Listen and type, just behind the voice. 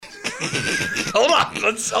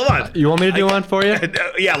Hold on. You want me to do one for you?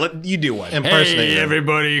 Yeah, you do one. Hey,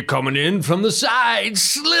 everybody coming in from the side,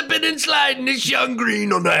 slipping and sliding. It's Shawn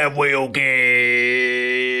Green on the Halfway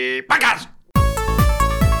Okay podcast.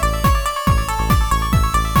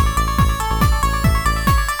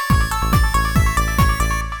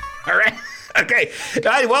 All right. Okay.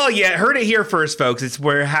 Well, yeah, heard it here first, folks.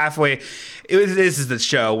 We're halfway. This is the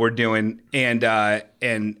show we're doing, and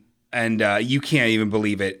you can't even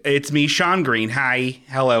believe it. It's me, Shawn Green. Hi.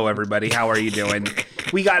 Hello, everybody. How are you doing?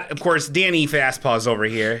 We got, of course, Danny Fastpaws over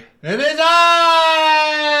here. It is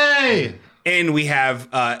I! And we have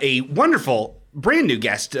a wonderful, brand new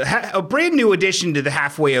guest, a brand new addition to the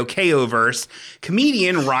Halfway Okay-verse,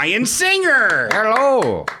 comedian Ryan Singer.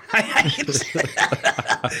 Hello.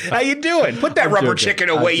 How you doing? Put that rubber chicken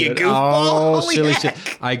away, you goofball. Oh, Holy silly heck.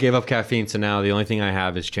 shit. I gave up caffeine, so now the only thing I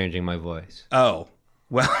have is changing my voice. Oh.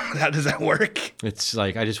 Well, how does that work? It's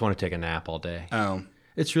like I just want to take a nap all day. Oh.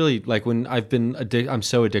 It's really like when I've been I'm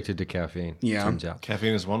so addicted to caffeine. Yeah. Turns out.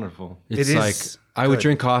 Caffeine is wonderful. It's It is like I good. would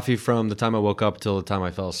drink coffee from the time I woke up till the time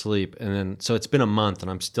I fell asleep, and then so it's been a month,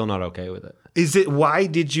 and I'm still not okay with it. Why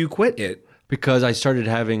did you quit it? Because I started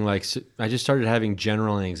having I just started having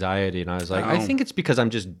general anxiety, and I was like, I think it's because I'm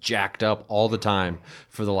just jacked up all the time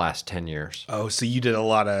for the last 10 years. Oh, so you did a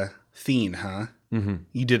lot of fiend, huh? Mm-hmm.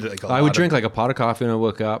 You did like a lot. I would drink like a pot of coffee when I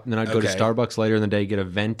woke up, and then I'd go to Okay. Starbucks later in the day, get a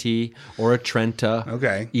venti or a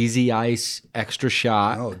Trenta, easy ice, extra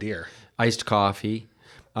shot, Oh dear. iced coffee,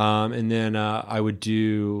 and then I would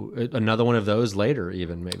do another one of those later,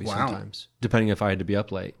 even maybe sometimes, depending if I had to be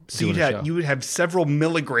up late. So doing a show. you would have several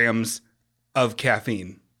milligrams of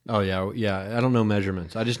caffeine. Oh yeah. I don't know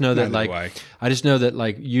measurements. I just know that Neither do I. I just know that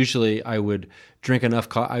like usually I would drink enough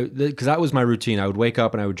coffee because that was my routine. I would wake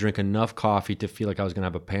up and I would drink enough coffee to feel like I was going to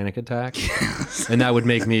have a panic attack, and that would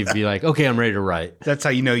make me be like, okay, I'm ready to write. That's how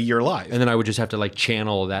you know you're alive. And then I would just have to like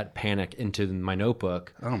channel that panic into my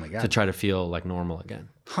notebook. Oh my God. To try to feel like normal again.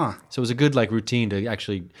 Huh. So it was a good like routine to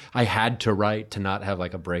actually. I had to write to not have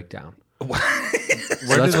like a breakdown.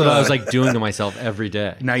 So that's what I was like doing to myself every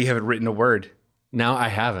day. Now you haven't written a word. Now I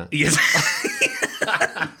haven't. Yes.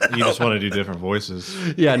 You just want to do different voices.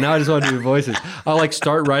 Yeah, now I just want to do voices. I'll like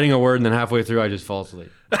start writing a word and then halfway through I just fall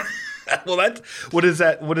asleep. Well, what does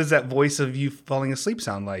that voice of you falling asleep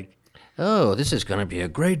sound like? Oh, this is going to be a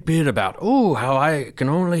great bit about how I can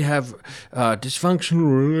only have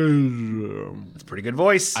dysfunctional. It's a pretty good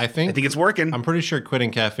voice. I think it's working. I'm pretty sure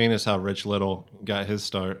quitting caffeine is how Rich Little got his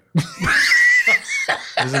start.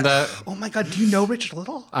 Isn't that? Oh my God, do you know Rich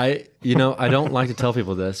Little? I don't like to tell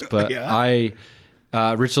people this, but Yeah.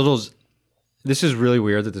 Rich Little's. This is really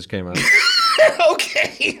weird that this came out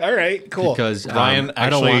Okay. All right. Cool. because Ryan I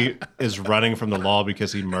don't actually want. is running from the law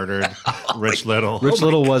because he murdered Rich Little. Rich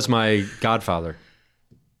Little was my godfather.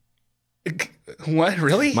 What?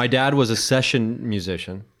 Really? My dad was a session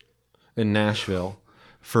musician in Nashville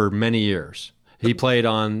for many years. He played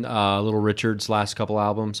on Little Richard's last couple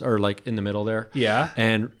albums, or like in the middle there. Yeah.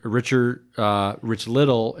 And Rich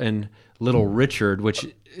Little and Little Richard, which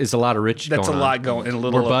is a lot of rich. That's going a on. lot going. And a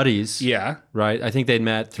little We're buddies. Yeah. Right. I think they'd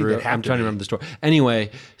met through. they'd have I'm to trying to be. remember the story. Anyway,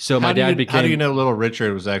 so my How dad became. How do you know Little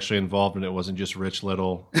Richard was actually involved and it wasn't just Rich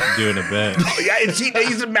Little doing a bit? Yeah.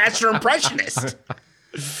 He's a master impressionist.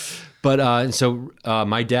 But and so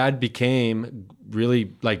my dad became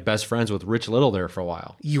really like best friends with Rich Little there for a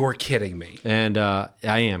while. You're kidding me. And I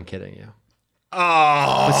am kidding you.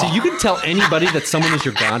 Oh. But see, you can tell anybody that someone is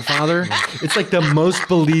your godfather. It's like the most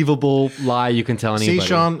believable lie you can tell anybody. See,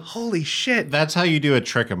 Shawn, Holy shit. that's how you do a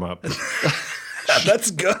trick 'em up. That's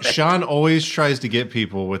good. Shawn always tries to get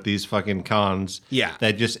people with these fucking cons Yeah.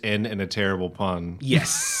 that just end in a terrible pun.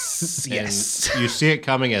 Yes. And Yes. you see it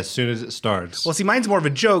coming as soon as it starts. Well, see, mine's more of a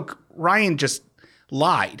joke. Ryan just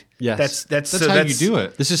lied. Yes. That's That's how you do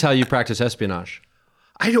it. This is how you practice espionage.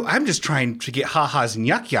 I'm just trying to get ha-has and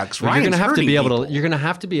yuck-yucks. Ryan's You're gonna have to hurting be able people. to. You're gonna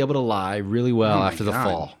have to be able to lie really well my after the God.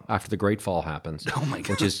 fall, after the great fall happens. Oh my God.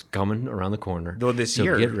 Which is coming around the corner. Though this so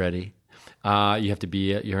year. get ready. You have to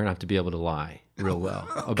be. You're gonna have to be able to lie real well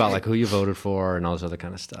about like who you voted for and all this other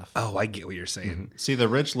kind of stuff. Oh, I get what you're saying. See, the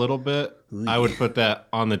Rich Little bit, I would put that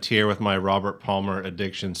on the tier with my Robert Palmer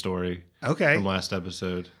addiction story Okay. from last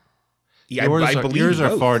episode. Yeah, Yours, I believe yours are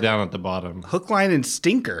both. far down at the bottom. Hook, line, and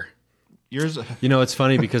stinker. Yours, You know, it's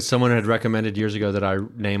funny because someone had recommended years ago that I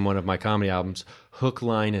name one of my comedy albums Hook,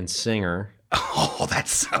 Line, and Singer. Oh, that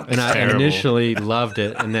sounds. And I Terrible. initially loved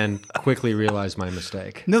it and then quickly realized my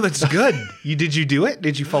mistake. No, that's good. Did you do it?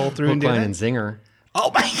 Did you follow through Hook, and do Line, it? and Singer.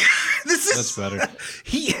 Oh my God, this is that's better.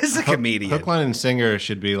 He is a comedian. Hook, line, and singer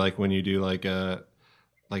should be like when you do like a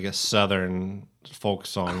like a southern folk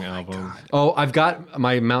song album. Oh, I've got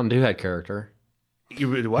my Mountain Dew Hat character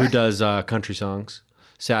You what? who does country songs,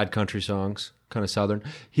 sad country songs, kind of southern.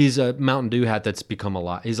 He's a Mountain Dew Hat that's become a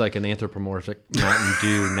lot. He's like an anthropomorphic Mountain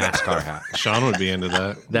Dew NASCAR hat Shawn would be into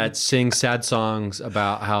that. that sings sad songs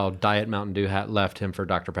about how Diet Mountain Dew Hat left him for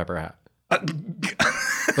Dr. Pepper Hat.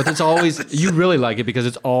 But it's always, you really like it because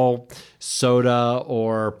it's all soda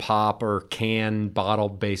or pop or can bottle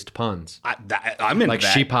based puns. I'm in Like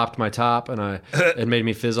that. she popped my top and it made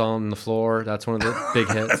me fizz on the floor. That's one of the big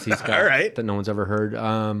hits he's got All right. that no one's ever heard.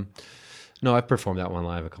 No, I've performed that one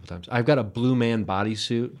live a couple times. I've got a Blue Man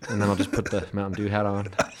bodysuit and then I'll just put the Mountain Dew hat on.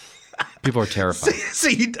 People are terrified. So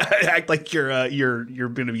you act like you're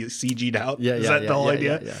going to be CG'd out. Is that the whole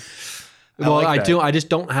idea? Yeah. I Well, like I that. do. I just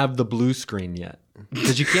don't have the blue screen yet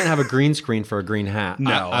because you can't have a green screen for a green hat.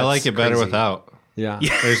 No, I like that's it better crazy. without. Yeah.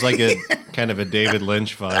 There's like a kind of a David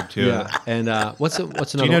Lynch vibe to it. Yeah. And what's another?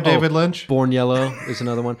 Do you know David Lynch? Born Yellow is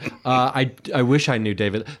another one. I wish I knew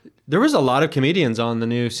David. There was a lot of comedians on the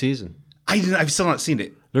new season. I've still not seen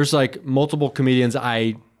it. There's like multiple comedians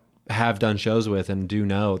I have done shows with and do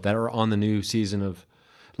know that are on the new season of.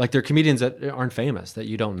 Like they're comedians that aren't famous that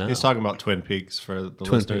you don't know. He's talking about Twin Peaks for the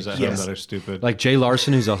listeners at home yes. that are stupid. Like Jay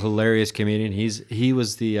Larson, who's a hilarious comedian. He's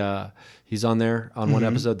on there on one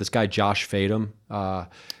episode. This guy Josh Fadum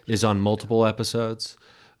is on multiple episodes,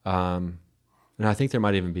 and I think there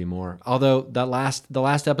might even be more. Although the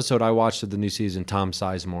last episode I watched of the new season, Tom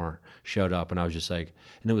Sizemore showed up, and I was just like,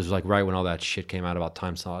 and it was like right when all that shit came out about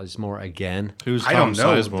Tom Sizemore again. Who's I Tom don't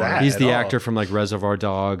know Sizemore? that. He's at the all. actor from like Reservoir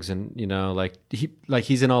Dogs, and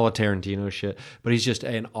he's in all of Tarantino shit. But he's just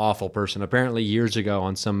an awful person. Apparently, years ago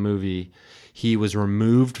on some movie, he was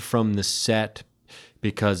removed from the set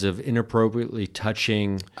because of inappropriately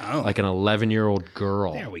touching like an 11-year-old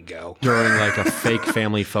girl. There we go. During like a fake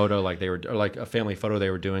family photo, like a family photo they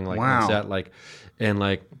were doing like Wow. on set, and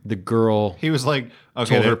like the girl He was like, okay,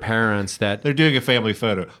 told her they're, parents that they're doing a family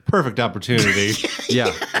photo. Perfect opportunity.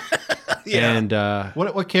 yeah. Yeah. And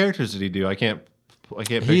What characters did he do? I can't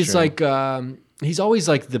picture he's him. like he's always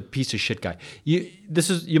like the piece of shit guy.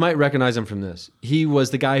 You might recognize him from this. He was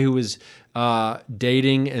the guy who was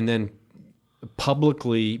dating and then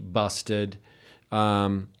publicly busted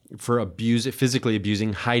for physically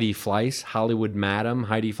abusing Heidi Fleiss, Hollywood Madam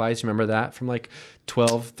Heidi Fleiss. Remember that from like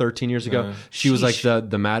 12, 13 years ago? She was like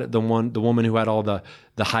the woman who had all the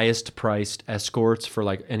highest priced escorts for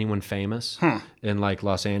like anyone famous in like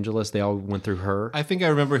Los Angeles. They all went through her. I think I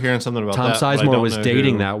remember hearing something about Tom that. but I Sizemore don't was know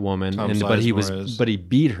dating who that woman, Tom but he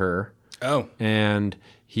beat her. Oh. And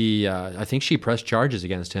he, I think she pressed charges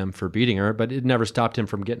against him for beating her, but it never stopped him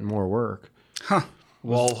from getting more work.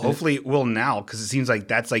 Well, hopefully it will now, because it seems like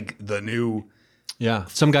that's like the new. Yeah,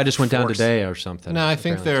 some guy just went down Force. today or something. No, I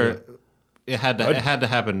think apparently, it had to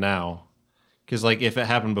happen now, because like if it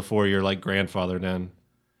happened before, you're like grandfathered in,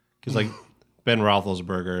 because like Ben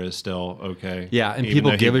Roethlisberger is still okay. Yeah, and even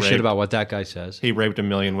people though give he a shit raped- about what that guy says. He raped 1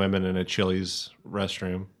 million women in a Chili's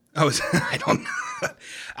restroom. Oh, I don't know.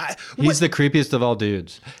 He's the creepiest of all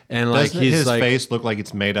dudes, and like Doesn't he's his like, face look like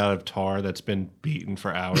it's made out of tar that's been beaten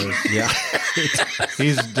for hours? yeah,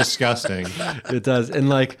 He's disgusting. it does,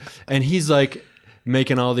 and he's like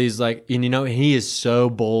making all these like, and he is so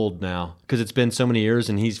bold now because it's been so many years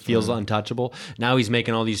and he feels untouchable. Now he's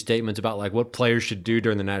making all these statements about like what players should do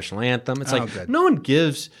during the national anthem. It's like good. no one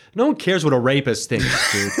cares what a rapist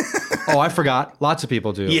thinks, dude. Oh, I forgot. Lots of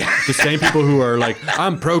people do. Yeah. The same people who are like,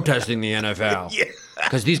 I'm protesting the NFL. Yeah.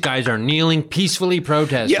 Because these guys are kneeling, peacefully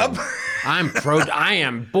protesting. Yep. I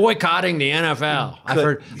am boycotting the NFL. I've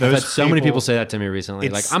had those so many people- people say that to me recently.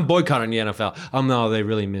 Like, I'm boycotting the NFL. No, they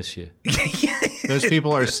really miss you. Those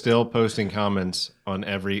people are still posting comments on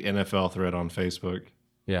every NFL thread on Facebook.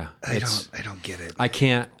 Yeah. I don't get it. I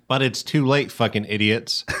can't. But it's too late, fucking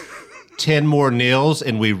idiots. 10 more nils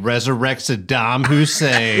and we resurrect Saddam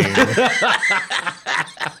Hussein.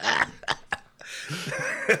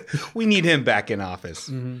 We need him back in office.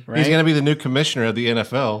 Right? He's going to be the new commissioner of the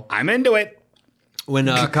NFL. I'm into it. When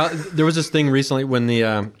there was this thing recently when the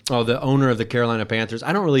owner of the Carolina Panthers,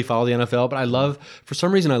 I don't really follow the NFL, but for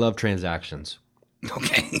some reason I love transactions.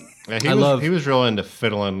 Okay. Yeah, he was real into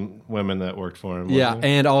fiddling women that worked for him. Yeah, wasn't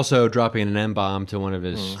he? and also dropping an M-bomb to one of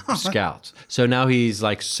his scouts. So now he's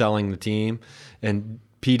like selling the team, and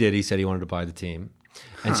P. Diddy said he wanted to buy the team.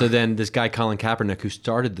 And so then this guy, Colin Kaepernick, who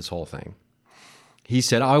started this whole thing, he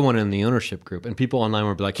said, I want in the ownership group. And people online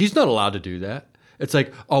were like, he's not allowed to do that. It's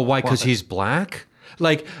like, oh, why? Because he's black?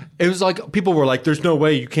 Like, it was like, people were like, there's no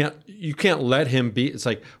way you can't let him be. It's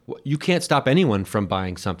like, you can't stop anyone from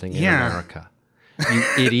buying something in America. You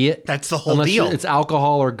idiot. That's the whole Unless deal. it's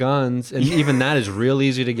alcohol or guns, and even that is real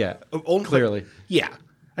easy to get. Clearly. Yeah.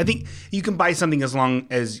 I think you can buy something as long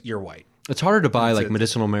as you're white. It's harder to buy like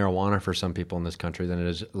medicinal marijuana for some people in this country than it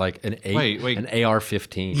is like an an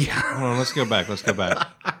AR-15. Yeah. Hold on, let's go back.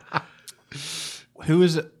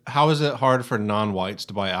 How is it hard for non-whites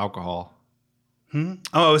to buy alcohol? Oh,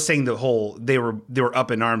 I was saying they were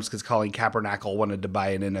up in arms because Colin Kaepernick wanted to buy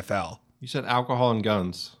an NFL. You said alcohol and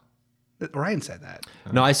guns. Ryan said that.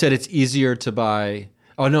 No, I said it's easier to buy.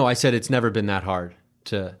 Oh no, I said it's never been that hard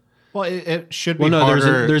to. Well, it should be Well, no,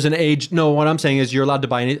 harder. there's an age. No, what I'm saying is you're allowed to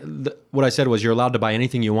buy. What I said was you're allowed to buy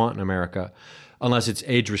anything you want in America, unless it's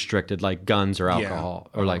age restricted, like guns or alcohol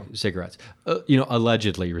or like cigarettes.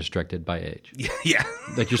 Allegedly restricted by age. Yeah.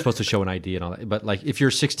 Like you're supposed to show an ID and all that. But like if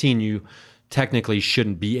you're 16, you technically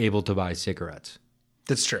shouldn't be able to buy cigarettes.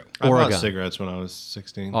 That's true. I or a bought gun. cigarettes when I was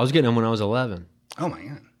 16. I was getting them when I was 11. Oh my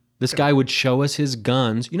God. This guy would show us his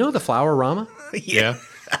guns. You know the Flowerama? Yeah.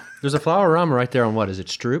 There's a Flowerama right there on what is it,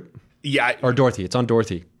 Stroop? Yeah. Or Dorothy. It's on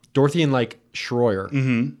Dorothy. Dorothy and like Schroyer.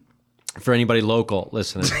 Mm-hmm. For anybody local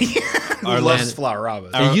listening. Who loves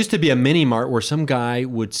Flowerama? It used to be a mini mart where some guy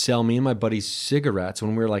would sell me and my buddies cigarettes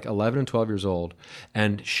when we were like 11 and 12 years old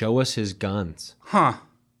and show us his guns. Huh.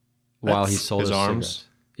 While he sold his us arms? cigarettes.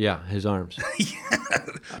 Yeah, his arms.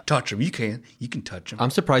 Touch him. You can. You can touch him. I'm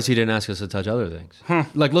surprised he didn't ask us to touch other things.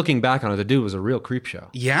 Like looking back on it, the dude was a real creep show.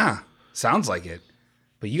 Yeah. Sounds like it.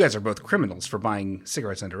 But you guys are both criminals for buying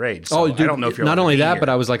cigarettes underage. So Dude, I don't know if you're not allowed to only be that, here. but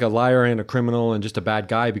I was like a liar and a criminal and just a bad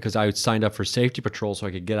guy because I signed up for safety patrol so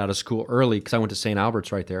I could get out of school early because I went to St.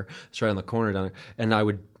 Albert's right there. It's right on the corner down there.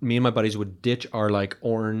 And me and my buddies would ditch our like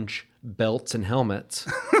orange belts and helmets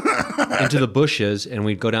into the bushes and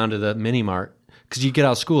we'd go down to the mini mart because you get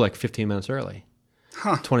out of school like 15 minutes early,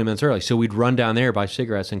 20 minutes early. So we'd run down there, buy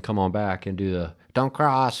cigarettes and come on back and do the don't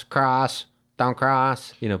cross, don't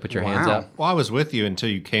cross, put your hands up. Well, I was with you until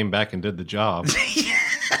you came back and did the job.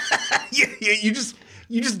 you just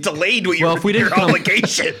delayed what Well, if we your didn't come-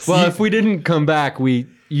 obligations. Well, if we didn't come back,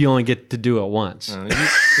 you only get to do it once.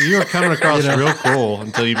 You were coming across real cool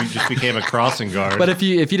until you just became a crossing guard. But if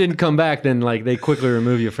you didn't come back, then like they quickly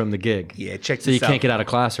remove you from the gig. Yeah, check So you this can't out. get out of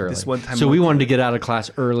class early. This one time so I we went- wanted to get out of class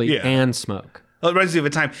early Yeah. and smoke. Well, it reminds me of a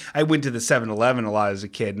time I went to the 7-Eleven a lot as a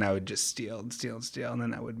kid, and I would just steal, and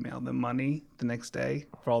then I would mail them money the next day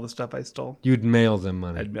for all the stuff I stole. You'd mail them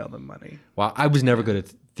money. I'd mail them money. Wow, I was never good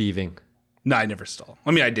at thieving. No, I never stole. I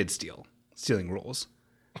mean, I did steal. Stealing rules.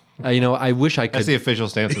 I wish I That's could the official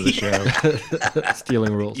stance of the show.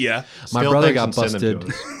 stealing rules. Yeah. My Steal brother things got and send them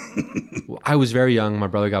busted. to us. I was very young. My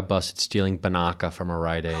brother got busted stealing Banaka from a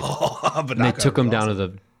Rite Aid. But And they took him down to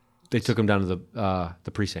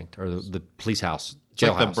the precinct or the police house, It's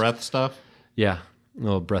like the jailhouse. breath stuff. Yeah, a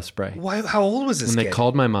little breath spray. Why? How old was this And they kid?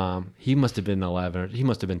 called my mom. He must have been 11. Or he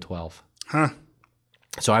must have been 12. Huh.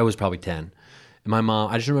 So I was probably 10. And my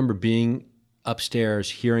mom, I just remember being upstairs,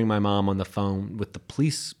 hearing my mom on the phone with the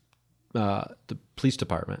police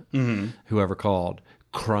department, whoever called,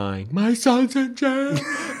 crying, "My son's in jail!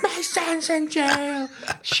 My son's in jail!"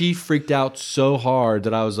 She freaked out so hard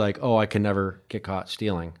that I was like, "Oh, I can never get caught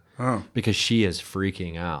stealing." Because she is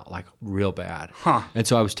freaking out, like real bad. And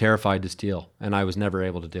so I was terrified to steal, and I was never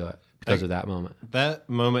able to do it because of that moment. That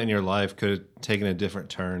moment in your life could have taken a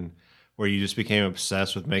different turn where you just became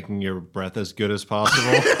obsessed with making your breath as good as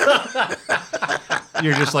possible.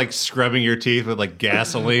 You're just like scrubbing your teeth with like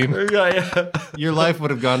gasoline. Your life would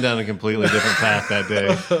have gone down a completely different path that day.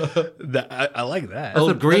 I like that.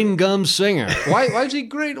 Oh, green gum singer. Why is he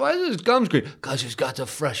green? Why is his gums green? Because he's got the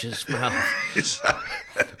freshest smell.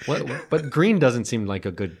 What? But green doesn't seem like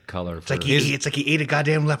a good color. For It's like he ate a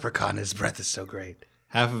goddamn leprechaun. His breath is so great.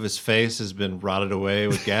 Half of his face has been rotted away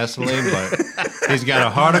with gasoline, but he's got a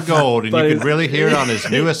heart of gold, and you can really hear it on his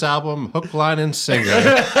newest album, Hook, Line, and Singer.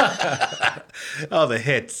 Oh, the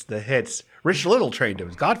hits. Rich Little trained him.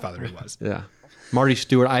 His godfather he was. Yeah. Marty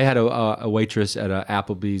Stewart. I had a waitress at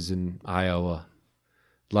Applebee's in Iowa.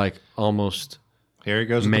 Like almost Here he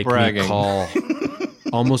goes with the make me bragging. call.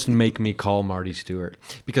 Almost make me call Marty Stewart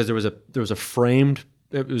because there was a framed.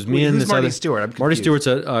 It was me Wait, and who's this Marty other Stewart? I'm Marty confused.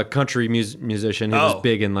 Stewart's a country musician who Oh. was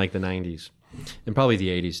big in like the 90s and probably the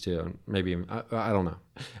 80s too. Maybe I don't know.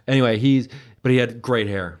 Anyway, he had great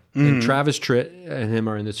hair. And Travis Tritt and him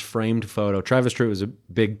are in this framed photo. Travis Tritt was a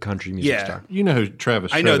big country music Yeah. star. You know who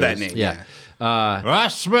Travis I know Tritt that is. name. Yeah. I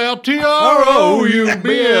smell T-R-O-U-B-L-E.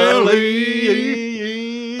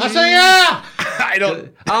 I say, yeah! I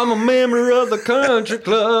don't. I'm a member of the country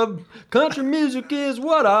club. Country music is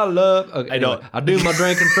what I love. Okay, I don't. I do my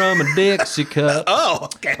drinking from a Dixie cup. Oh,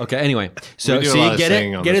 okay. Okay. Anyway, so We do a see, lot of get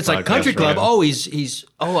singing it? on Get it? this It's like podcast, country club. right? Oh, he's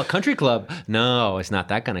a country club. No, it's not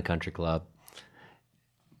that kind of country club.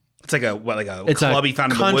 It's like a It's club a he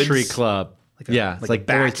found in the woods. country club. Yeah, it's like a like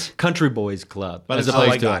bat. boys, country boys club. But as it's opposed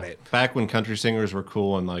like- to I got it. Back when country singers were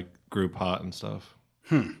cool and like group hot and stuff.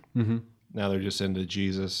 Now they're just into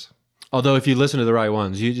Jesus. Although if you listen to the right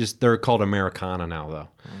ones, they're called Americana now though,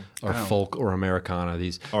 or folk or Americana.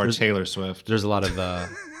 Or Taylor Swift. There's a lot of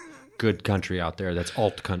good country out there. That's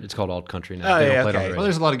alt country. It's called alt country now. Oh, They don't yeah, play it on okay. the Well, radio.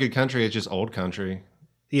 there's a lot of good country. It's just old country.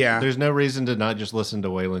 Yeah. There's no reason to not just listen to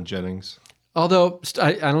Waylon Jennings. Although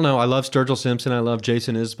I don't know, I love Sturgill Simpson. I love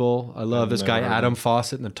Jason Isbell. I love this guy never heard Adam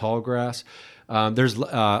Fawcett in the Tall Grass. There's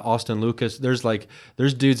Austin Lucas.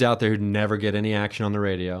 There's dudes out there who never get any action on the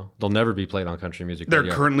radio. They'll never be played on country music. They're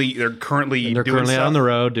radio. currently They're doing currently stuff. out on the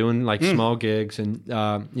road doing like small gigs, and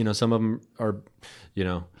some of them are,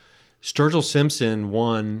 Sturgill Simpson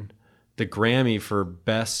won the Grammy for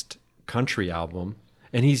Best Country Album,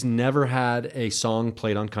 and he's never had a song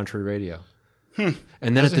played on country radio. And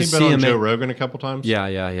then Hasn't at he the been on CMA, Joe Rogan a couple times? yeah,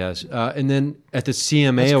 yes, and then at the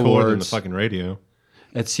CMA That's cooler Awards, than the fucking radio.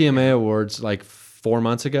 at CMA Awards like 3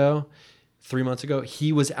 months ago,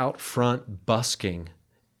 he was out front busking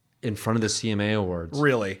in front of the CMA Awards.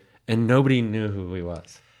 Really? And nobody knew who he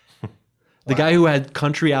was. The guy who had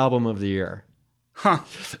Country Album of the Year. Huh.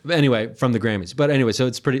 Anyway, from the Grammys. But anyway, so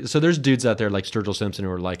it's pretty. So there's dudes out there like Sturgill Simpson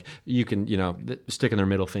who are like, you can, sticking their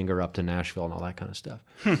middle finger up to Nashville and all that kind of stuff.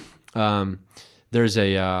 There's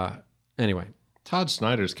anyway, Todd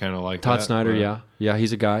Snyder's kind of like Todd that, Snyder, but- yeah,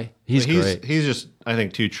 he's a guy. He's great. He's just, I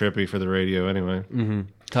think, too trippy for the radio anyway.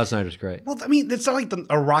 Todd Snyder's great. Well, I mean, it's not like the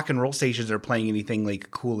rock and roll stations are playing anything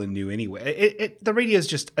like cool and new anyway. The radio is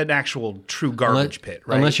just an actual true garbage pit,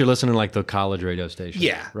 right? Unless you're listening to like the college radio station.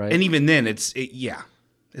 yeah, Right. And even then, it's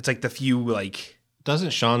like the few like.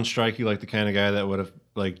 Doesn't Shawn strike you like the kind of guy that would have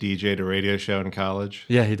like DJ'd a radio show in college?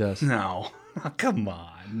 Yeah, he does. No, come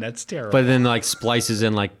on, that's terrible. But then like splices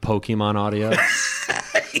in like Pokemon audio.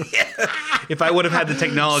 If I would have had the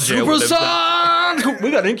technology, I would have done- Supersonic!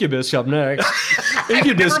 We got Incubus up next.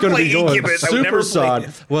 Incubus is going to play be going Incubus. I would never play Supersonic.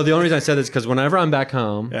 Well, the only reason I said this is because whenever I'm back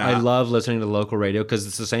home, Yeah. I love listening to local radio because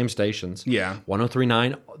it's the same stations. Yeah.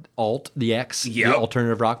 103.9 Alt, the X, Yep. the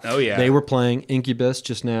alternative rock. Oh, yeah. They were playing Incubus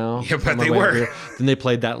just now. Yeah, but on my they way were. over here. Then they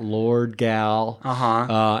played that Lord Gal.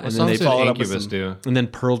 Uh-huh. And then Songs they did followed up with Incubus some, do? and then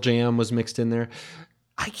Pearl Jam was mixed in there.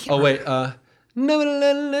 I can't. Oh wait,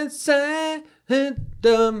 nevertheless inside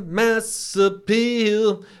the mass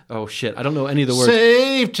appeal. Oh shit, I don't know any of the words.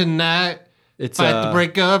 Save tonight. It's At the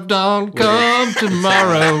break of dawn, come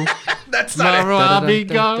tomorrow. That's not it. Tomorrow I'll be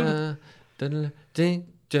gone.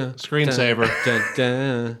 Screensaver.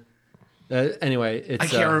 Anyway, it's I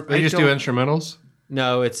can't remember. They just do instrumentals?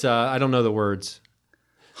 no, it's I don't know the words.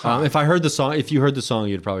 If you heard the song,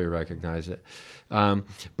 you'd probably recognize it. But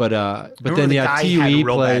Remember then the yeah, guy TUE had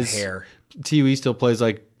real bad plays. hair. TUE still plays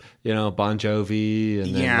like Bon Jovi,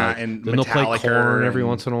 and then Yeah, like, and then they'll play Metallica Korn every and-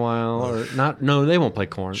 once in a while, or not. No, they won't play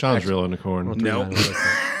Korn. Sean's real into corn. Nope.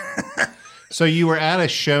 So you were at a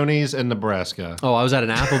Shoney's in Nebraska. Oh, I was at an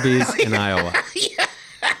Applebee's in Iowa,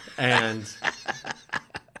 and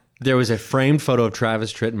there was a framed photo of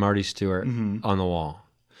Travis Tritt and Marty Stewart on the wall,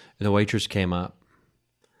 and the waitress came up,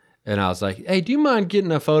 and I was like, "Hey, do you mind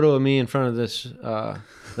getting a photo of me in front of this?" And I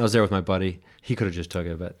was there with my buddy. He could have just took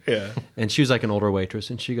it, but Yeah. And she was like an older waitress,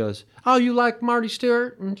 and she goes, "Oh, you like Marty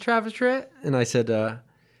Stewart and Travis Tritt?" And I said,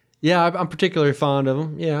 "Yeah, I'm particularly fond of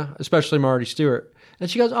them. Yeah, especially Marty Stewart." And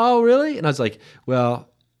she goes, "Oh, really?" And I was like, "Well,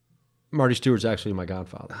 Marty Stewart's actually my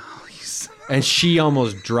godfather." And she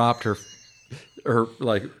almost dropped her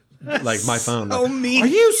like my phone. so Like, mean. Are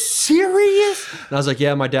you serious? And I was like,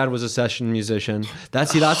 "Yeah, my dad was a session musician."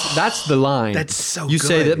 That's the line. That's so You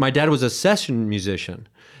say good. that my dad was a session musician.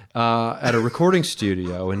 At a recording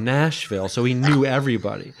studio in Nashville, so he knew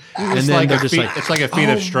everybody. And It's then like they're a just feat, like, it's like a feat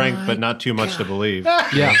of strength, but not too much to believe.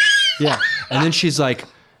 yeah. And then she's like,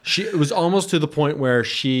 it was almost to the point where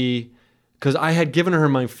because I had given her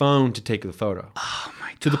my phone to take the photo. Oh my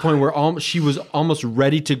God. To the point where she was almost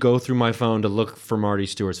ready to go through my phone to look for Marty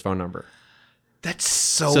Stewart's phone number. That's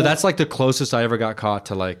so. So that's like the closest I ever got caught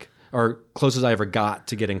to or closest I ever got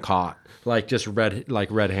to getting caught. Like just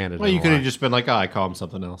red-handed. Well, you could have just been like, "Oh, I call him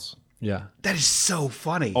something else," Yeah. That is so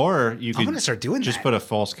funny. or you could gonna start doing just that. put a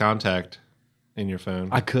false contact in your phone.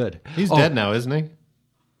 I could. He's dead now, isn't he?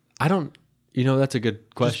 I don't. That's a good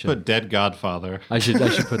Just question. put dead Godfather. I should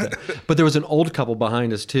put that. But there was an old couple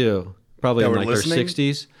behind us too, probably That in were like listening? their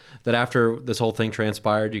 60s. That after this whole thing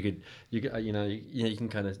transpired, you can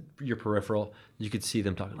kind of your peripheral, you could see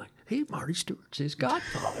them talking like, "Hey, Marty Stewart's his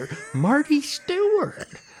godfather, Marty Stewart.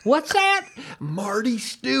 What's that, Marty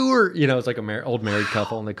Stewart?" It's like a old married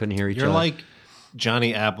couple, and they couldn't hear each other. You're like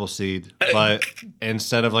Johnny Appleseed, but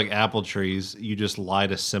instead of like apple trees, you just lie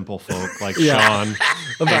to simple folk like Shawn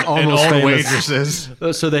About and Almost old Famous. waitresses.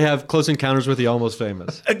 So they have Close Encounters with the Almost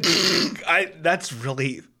Famous. That's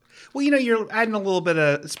really. Well, you're adding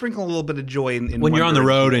sprinkling a little bit of joy in When you're on the wonder in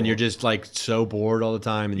road people. and you're just like so bored all the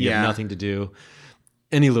time and you have Yeah. nothing to do,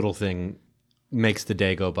 any little thing makes the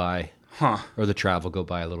day go by, or the travel go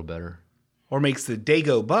by a little better. Or makes the day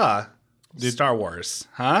go by. Star Wars,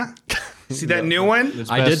 huh? See that new one?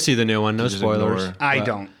 I did see the new one. No just spoilers.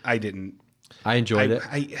 ignore. I didn't. I enjoyed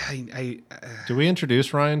it. Do we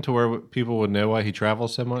introduce Ryan to where people would know why he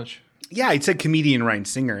travels so much? Yeah, it said comedian Ryan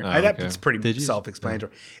Singer. That's pretty Did you?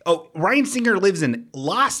 self-explanatory. Oh, Ryan Singer lives in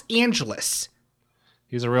Los Angeles,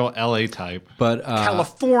 He's a real LA type. But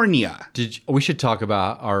California. we should talk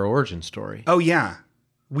about our origin story. Oh, yeah.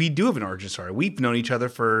 We do have an origin story. We've known each other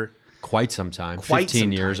for Quite some time. quite 15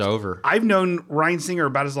 some years time. over. I've known Ryan Singer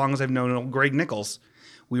about as long as I've known old Greg Nichols.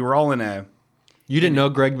 We were all in a... You didn't know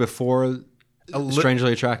Greg before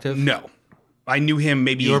Strangely Attractive? No. I knew him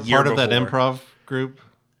maybe You a were year part of that before. improv group?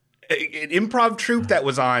 An improv troupe that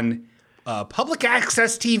was on public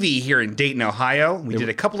access TV here in Dayton, Ohio. We did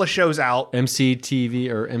a couple of shows out. MCTV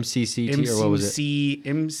or MCCT or what was it?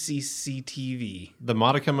 MCC TV. The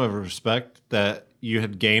modicum of respect that you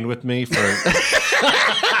had gained with me for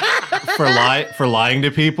for lying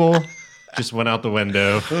to people just went out the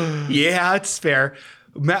window. Yeah, it's fair.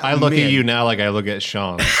 I look at you now like I look at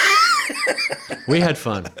Shawn. We had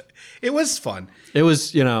fun. It was fun. It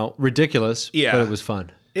was, ridiculous, Yeah. but it was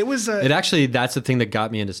fun. It was It actually, that's the thing that got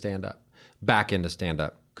me into stand-up, back into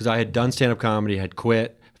stand-up. Because I had done stand-up comedy, had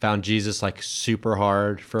quit, found Jesus like super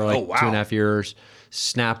hard for like Oh, wow. 2.5 years,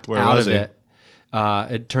 snapped Where out was of he? it.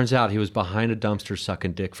 It turns out he was behind a dumpster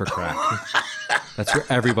sucking dick for crack. That's where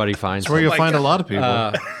everybody finds Where him. you'll find a lot of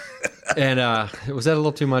people. And was that a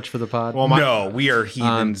little too much for the pod? well, no, we are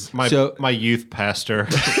heathens. my youth pastor.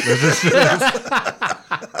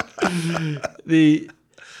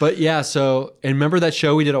 But yeah, so, and remember that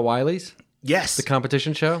show we did at Wiley's? Yes, The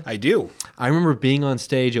competition show? I do. I remember being on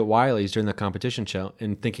stage at Wiley's during the competition show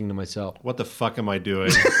and thinking to myself, What the fuck am I doing?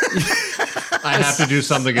 I have to do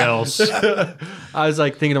something else. I was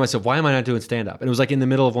like thinking to myself, why am I not doing stand up? And it was like in the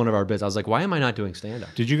middle of one of our bits. I was like, why am I not doing stand up?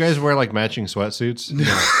 Did you guys wear like matching sweatsuits?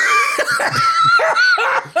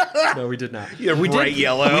 No, we did not. Yeah, bright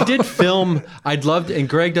yellow. We did film. I'd love to, and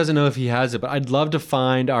Greg doesn't know if he has it, but I'd love to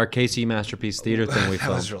find our KC Masterpiece Theater thing we That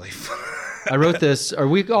filmed. was really fun. I wrote this, or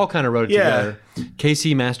we all kind of wrote it Yeah. together.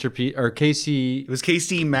 KC Masterpiece, or KC. It was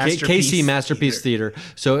KC Masterpiece. KC Masterpiece Theater.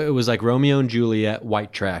 So it was like Romeo and Juliet,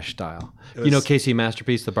 white trash style. You know KC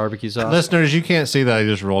Masterpiece, the barbecue sauce? Listeners, you can't see that. I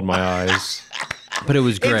just rolled my eyes. But it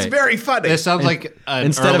was great. It's very funny. It sounds like an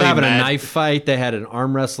Instead of early having a Mad- knife fight, they had an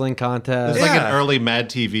arm wrestling contest. It's like Yeah. an early Mad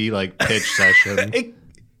TV like pitch session.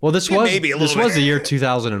 Well, this Yeah, was maybe a this little was bit. the year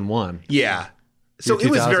 2001. Yeah. So Year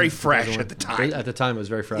it was 2000, very fresh 2001. at the time. At the time, it was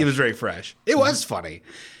very fresh. It was very fresh. It was funny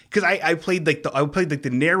because I played like the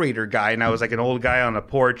narrator guy, and I was like an old guy on a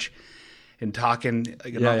porch and talking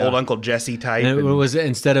like an Yeah, old yeah. Uncle Jesse type. And it and- was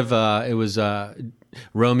instead of it was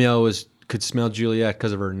Romeo could smell Juliet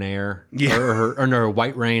because of her nair, Yeah. or her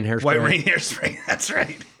white rain hairspray. White Rain hairspray. That's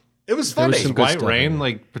right. It was There funny. was some good White stuff in Rain, it.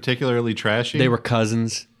 like particularly trashy. They were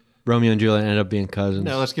cousins. Romeo and Juliet ended up being cousins.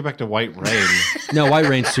 No, let's get back to White Rain. No, White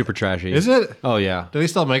Rain's super trashy. Is it? Oh yeah. Do they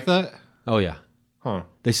still make that? Oh yeah. Huh.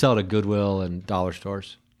 They sell it at Goodwill and dollar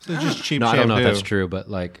stores. So it's just cheap No, I shampoo. don't know if that's true, but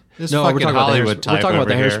like This no, fucking we're talking about the Hollywood we're type talking about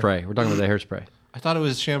the over here. hairspray. We're talking about the hairspray. I thought it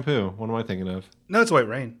was shampoo. What am I thinking of? No, it's White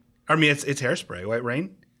Rain. I mean, it's hairspray. White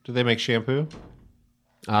Rain. Do they make shampoo?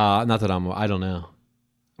 Not that I don't know.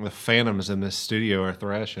 The phantoms in this studio are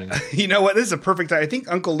thrashing. You know what? This is a perfect time. I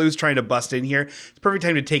think Uncle Lou's trying to bust in here. It's a perfect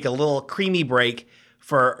time to take a little creamy break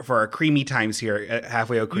for our creamy times here at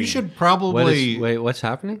Halfway O Creamy. You should probably. What's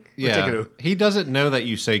happening? Yeah. taking He doesn't know that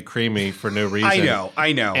you say creamy for no reason.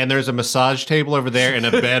 I know. And there's a massage table over there and a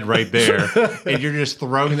bed right there. And you're just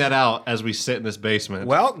throwing that out as we sit in this basement.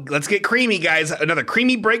 Well, let's get creamy, guys. Another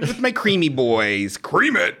creamy break with my creamy boys.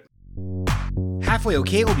 Cream it. Halfway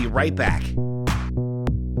Okay, we'll be right back.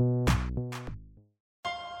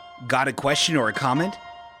 Got a question or a comment?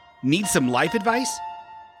 Need some life advice?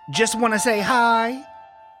 Just want to say hi?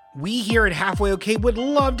 We here at Halfway Okay would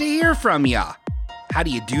love to hear from ya. How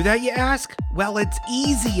do you do that, you ask? Well, it's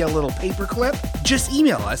easy, a little paperclip. Just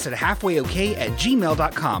email us at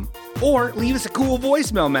halfwayok@gmail.com. Or leave us a cool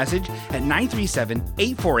voicemail message at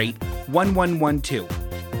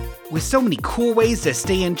 937-848-1112. With so many cool ways to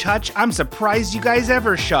stay in touch, I'm surprised you guys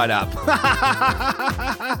ever shut up.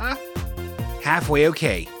 Halfway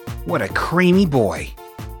okay. What a creamy boy.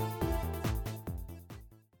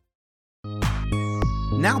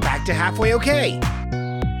 Now back to Halfway Okay.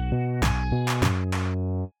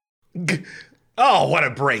 Oh, what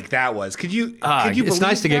a break that was. Could you believe it's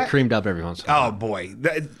nice to that? get creamed up every once in a while. Oh, boy.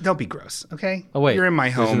 Don't be gross, okay? Oh, wait. You're in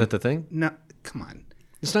my home. Isn't that the thing? No, come on.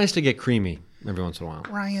 It's nice to get creamy every once in a while.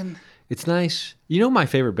 Ryan. It's nice. You know, my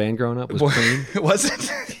favorite band growing up was Cream. Was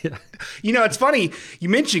it? Yeah. You know, it's funny. You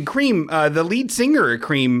mentioned Cream. The lead singer of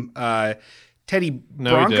Cream, Teddy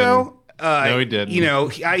Bronco. No, he didn't. You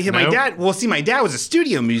know, my dad. Well, see, my dad was a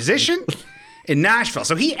studio musician in Nashville,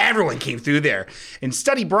 so everyone came through there. And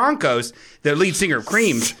Teddy Broncos, the lead singer of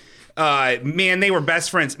Cream, man, they were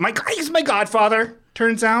best friends. He's my godfather.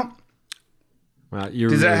 Turns out. Wow, you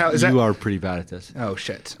are pretty bad at this. Oh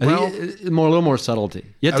shit! I think a little more subtlety.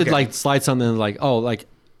 You have to like slide something like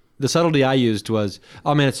the subtlety I used was,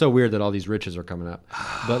 oh man, it's so weird that all these riches are coming up,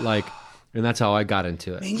 but like. And that's how I got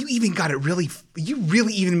into it. Man, you even got it you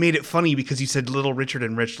really even made it funny because you said Little Richard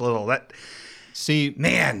and Rich Little. That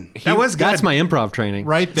was good. That's my improv training.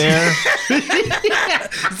 Right there.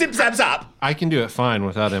 Zip, zap, zap. I can do it fine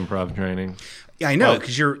without improv training. Yeah, I know,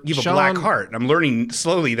 because you have a black heart. I'm learning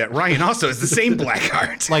slowly that Ryan also has the same black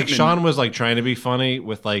heart. Like Shawn was like trying to be funny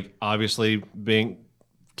with like obviously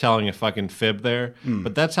telling a fucking fib there.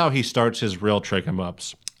 But that's how he starts his real trick 'em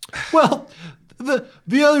ups. Well,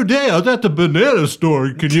 the other day I was at the banana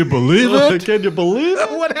store. Can you believe it? Can you believe it?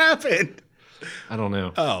 What happened? I don't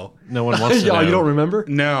know. Oh. No one wants to know. Oh, you don't remember?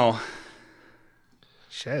 No.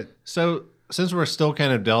 Shit. So, since we're still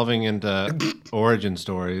kind of delving into origin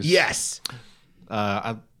stories. Yes.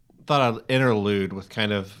 I thought I'd interlude with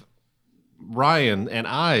kind of Ryan and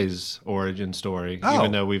I's origin story,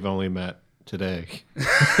 even though we've only met today.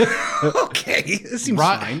 Okay, this seems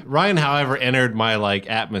fine. Ryan, however, entered my like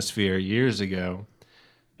atmosphere years ago,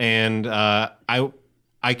 and I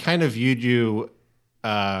kind of viewed you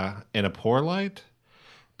in a poor light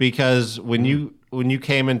because when you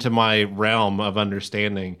came into my realm of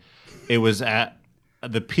understanding, it was at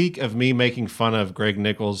the peak of me making fun of Greg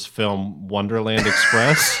Nichols' film Wonderland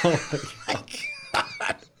Express. Oh my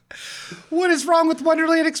God. What is wrong with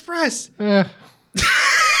Wonderland Express? Well,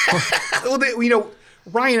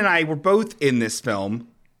 Ryan and I were both in this film,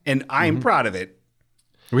 and I'm proud of it.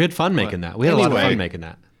 We had fun making that. We had a lot of fun making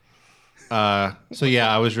that. So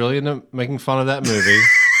yeah, I was really into making fun of that movie.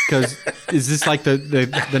 Because is this like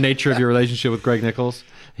the nature of your relationship with Greg Nichols?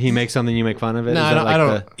 He makes something, you make fun of it? No, I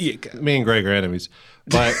don't. Me and Greg are enemies.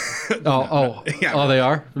 But they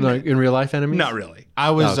are like in real life enemies. Not really. I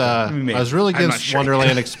was really against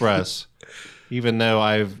Wonderland Express, even though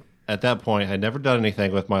at that point had never done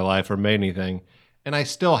anything with my life or made anything, and I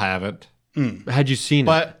still haven't. Had you seen it?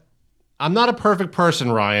 But I'm not a perfect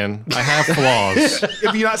person, Ryan. I have flaws.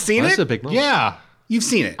 Have you not seen That's it? a big moment. Yeah, you've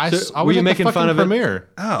seen it. I were was you at making the fun of premiere.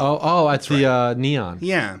 it? Oh, at the Neon.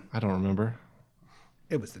 Yeah, I don't remember.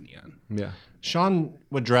 it was the Neon. Yeah. Shawn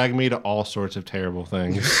would drag me to all sorts of terrible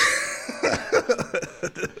things.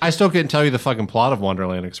 I still couldn't tell you the fucking plot of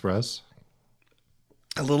Wonderland Express.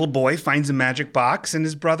 A little boy finds a magic box, and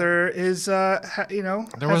his brother is, There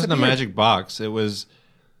wasn't a magic box. There was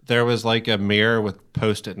like a mirror with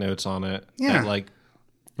Post-it notes on it. Yeah.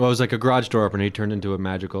 Well, it was like a garage door opener. He turned into a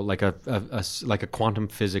magical, like a quantum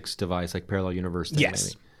physics device, like parallel universe thing.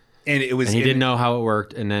 Yes. Maybe. And he didn't know how it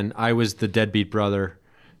worked. And then I was the deadbeat brother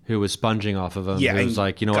who was sponging off of him. Yeah, it was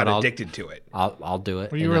like, you know got what? addicted to it. I'll do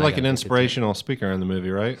it. Well, you were like an inspirational speaker in the movie,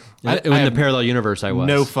 right? In the parallel universe, I was.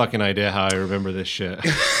 No fucking idea how I remember this shit.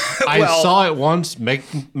 I saw it once,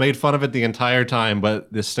 made fun of it the entire time,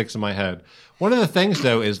 but this sticks in my head. One of the things,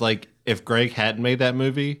 though, is like if Greg hadn't made that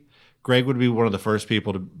movie, Greg would be one of the first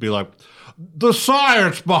people to be like, the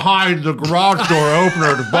science behind the garage door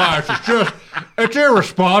opener device is it's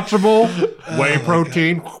irresponsible. Whey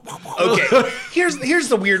protein. Okay, here's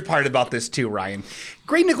the weird part about this too, Ryan.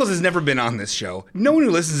 Greg Nichols has never been on this show. No one who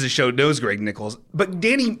listens to the show knows Greg Nichols, but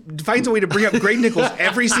Danny finds a way to bring up Greg Nichols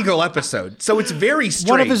every single episode. So it's very strange.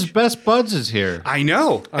 One of his best buds is here. I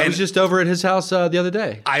know. I was just over at his house the other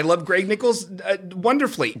day. I love Greg Nichols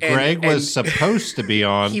wonderfully. Greg was supposed to be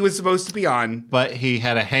on. He was supposed to be on. But he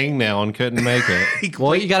had a hangnail and couldn't make it.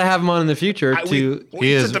 Well, you got to have him on in the future to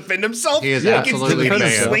defend himself. He is absolutely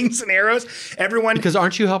banned. Slings and arrows. Everyone. Because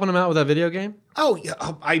aren't you helping him out with that video game? Oh,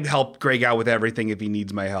 yeah. I help Greg out with everything if he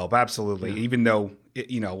needs my help. Absolutely. Yeah. Even though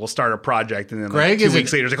we'll start a project, and then Greg 2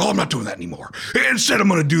 weeks later, it's like, oh, I'm not doing that anymore. Instead, I'm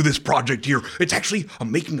going to do this project here. It's actually,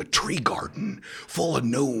 I'm making a tree garden full of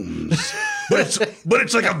gnomes. but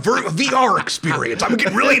it's like a VR experience. I'm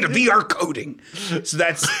getting really into VR coding. So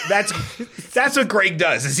that's what Greg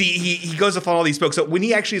does. Is he goes to follow all these folks. So when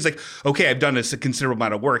he actually is like, okay, I've done this a considerable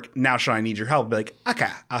amount of work. Now, Shawn, I need your help. I'll be like, okay,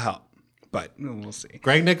 I'll help. But we'll see.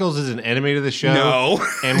 Greg Nichols is an enemy to the show. No.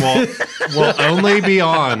 And will only be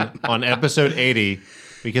on episode 80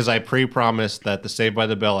 because I pre-promised that the Saved by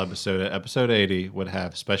the Bell episode 80, would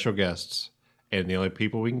have special guests. And the only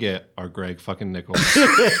people we can get are Greg fucking Nichols.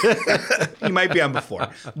 He might be on before.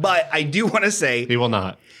 But I do want to say... He will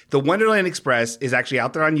not. The Wonderland Express is actually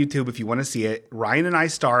out there on YouTube if you want to see it. Ryan and I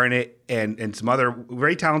star in it and some other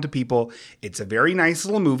very talented people. It's a very nice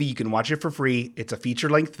little movie. You can watch it for free. It's a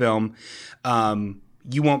feature-length film.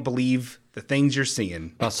 You won't believe the things you're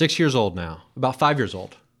seeing. About 6 years old now. About 5 years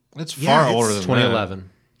old. It's far it's older than 2011.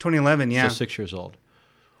 that. 2011, yeah. So 6 years old.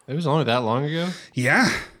 It was only that long ago? Yeah.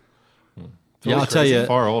 Yeah, I'll tell you.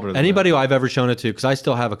 Far older than anybody who I've ever shown it to, because I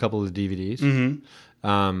still have a couple of the DVDs.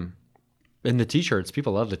 Mm-hmm. And the T-shirts,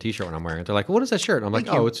 people love the T-shirt when I'm wearing it. They're like, "What is that shirt?" And I'm like,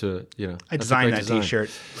 Thank you. "Oh, it's a I designed that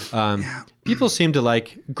T-shirt. People seem to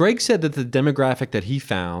like. Greg said that the demographic that he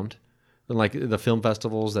found, like the film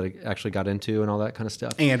festivals that he actually got into and all that kind of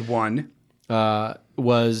stuff, And one.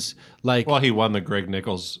 was like, Well, he won the Greg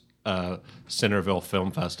Nichols Centerville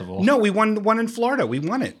Film Festival. No, we won one in Florida. We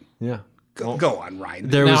won it. yeah. Go on, Ryan.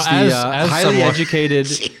 There Now, was the as highly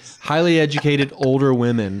someone- highly educated older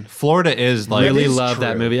women. Florida is like... Really is love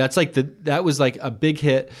that true. movie. That's like that was like a big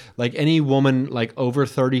hit. Like any woman like over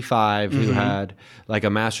 35 who had like a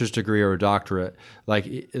master's degree or a doctorate,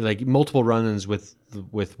 like multiple run-ins with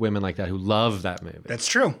women like that who love that movie. That's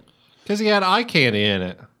true. Because he had eye candy in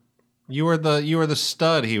it. You were the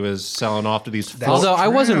stud he was selling off to these Although I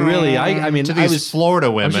wasn't really. I mean, to I these was Florida I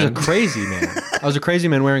was women. just a crazy man. I was a crazy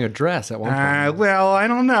man wearing a dress at one point. Well, I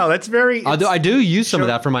don't know. That's very... Although I do use some of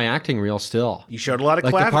that for my acting reel still. You showed a lot of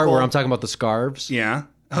Like the clavicle. part where I'm talking about the scarves. Yeah.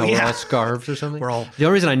 How we're all scarves or something. We're all the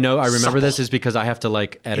only reason I remember supple. this is because I have to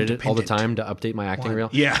like edit it all the Independent. time to update my acting reel.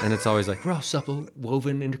 Yeah. And it's always like, we're all supple,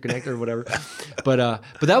 woven, interconnected or whatever. But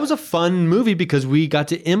that was a fun movie because we got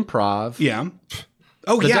to improv. Yeah.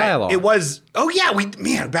 Oh, The yeah. dialogue. It was... Oh,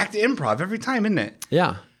 yeah. Back to improv every time, isn't it?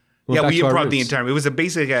 Yeah. We back to our improv the roots. entire... It was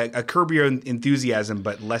basically a Curb Your Enthusiasm,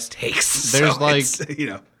 but less takes. There's So like- it's,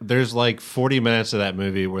 There's like 40 minutes of that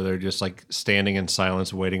movie where they're just like standing in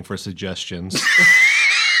silence waiting for suggestions.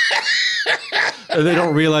 They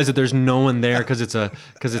don't realize that there's no one there because it's a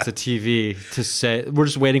TV to say. We're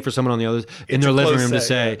just waiting for someone on the other in their a living close room to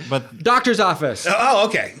set, say, But doctor's office. Oh,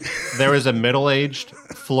 okay. there was a middle-aged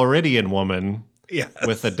Floridian woman Yeah.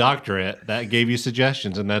 with a doctorate that gave you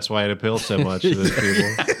suggestions, and that's why it appeals so much to those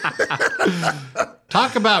people.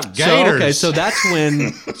 Talk about gators. So that's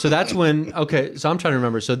when. Okay, so I'm trying to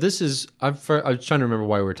remember. So this is. I was trying to remember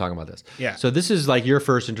why we were talking about this. Yeah. So this is like your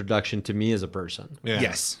first introduction to me as a person. Yeah.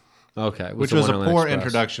 Yes. Okay. Which the was a Wonderland poor Express.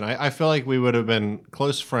 introduction. I feel like we would have been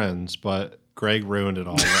close friends, but Greg ruined it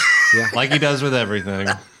all. Yeah. Like he does with everything.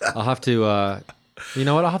 I'll have to. You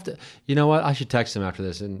know what? I'll have to. You know what? I should text him after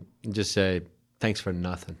this and just say thanks for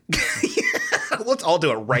nothing. Let's all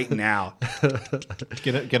do it right now.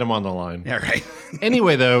 Get him on the line. All right.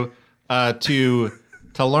 Anyway, though, to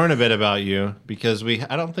learn a bit about you, because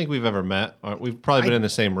I don't think we've ever met. We've probably been in the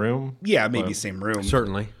same room. Yeah, maybe same room.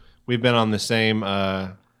 Certainly. We've been on the same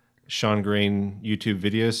Shawn Green YouTube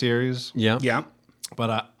video series. Yeah. Yeah.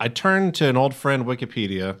 But I turned to an old friend,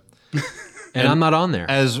 Wikipedia. And I'm not on there.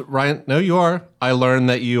 As Ryan, no, you are. I learned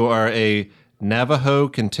that you are a Navajo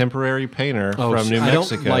contemporary painter from New I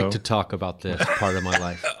Mexico. don't like to talk about this part of my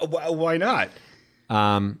life. Why not?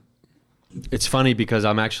 It's funny because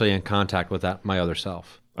I'm actually in contact with my other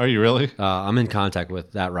self. Are you really? I'm in contact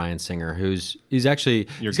with that Ryan Singer, he's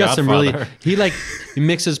Your got some really godfather. he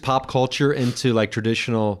mixes pop culture into like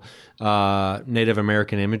traditional Native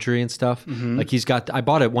American imagery and stuff. Like I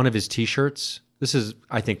bought one of his T-shirts. This is,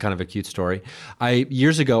 I think, kind of a cute story.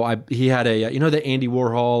 Years ago, he had the Andy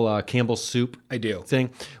Warhol Campbell's Soup I do. thing.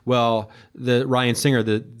 Well, the Ryan Singer,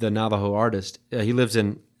 the Navajo artist, he lives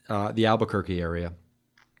in the Albuquerque area.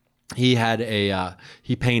 He had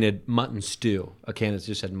he painted mutton stew, a can that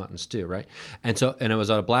just said mutton stew, right? And it was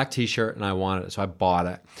on a black T-shirt, and I wanted it, so I bought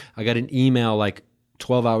it. I got an email like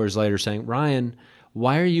 12 hours later saying, Ryan,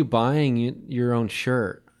 why are you buying your own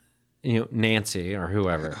shirt? Nancy or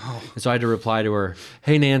whoever. And so I had to reply to her,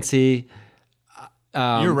 hey, Nancy.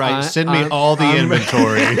 You're right. Send me all the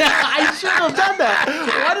inventory. I should have done that.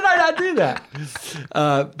 Why did I not do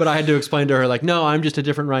that? But I had to explain to her, like, no, I'm just a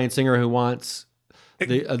different Ryan Singer who wants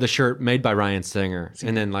the shirt made by Ryan Singer,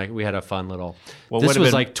 and then like we had a fun little. Well, this was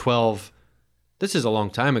been, like 12. This is a long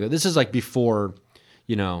time ago. This is like before,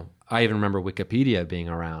 I even remember Wikipedia being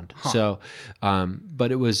around. So,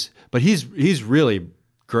 but he's really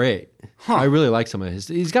great. I really like some of his.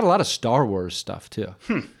 He's got a lot of Star Wars stuff too.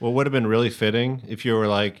 Well, would have been really fitting if you were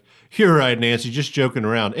like, "You're right, Nancy, just joking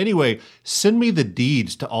around. Anyway, send me the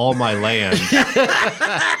deeds to all my land."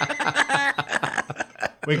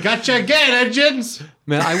 We got you again, engines.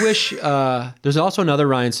 Man, I wish there's also another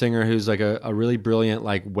Ryan Singer who's like a really brilliant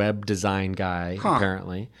like web design guy.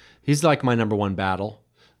 Apparently, he's like my number one battle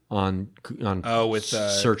on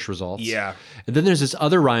search results. Yeah. And then there's this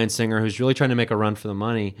other Ryan Singer who's really trying to make a run for the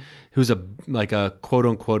money, who's a quote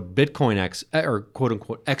unquote Bitcoin or quote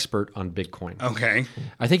unquote expert on Bitcoin. Okay.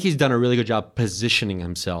 I think he's done a really good job positioning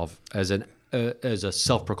himself as a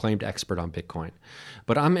self-proclaimed expert on Bitcoin.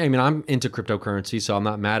 But I'm into cryptocurrency, so I'm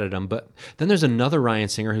not mad at him. But then there's another Ryan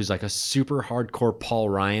Singer who's like a super hardcore Paul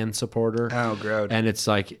Ryan supporter. Oh, gross. And it's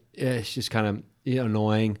like, it's just kind of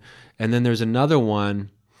annoying. And then there's another one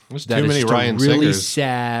There's that too many is just Ryan a really Singers.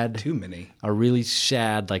 sad, Too many. a really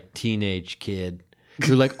sad like teenage kid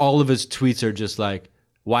who like all of his tweets are just like,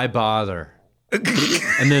 why bother? And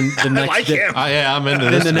then the next, like him. Yeah, I'm into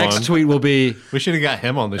then this the next one. tweet will be We should have got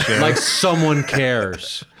him on the show. like someone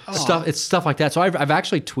cares. Stuff like that. So I've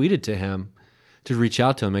actually tweeted to him to reach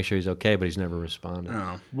out to him, make sure he's okay, but he's never responded.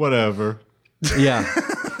 Oh. Whatever. Yeah,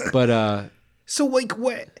 but So like,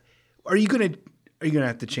 what are you gonna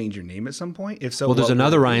have to change your name at some point? If so, well, there's what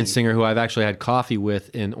another would it Ryan be? Singer who I've actually had coffee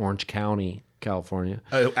with in Orange County, California.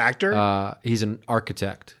 Actor. He's an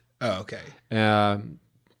architect. Oh, okay.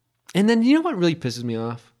 And then you know what really pisses me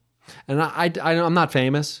off? And I'm not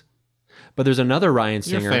famous, but there's another Ryan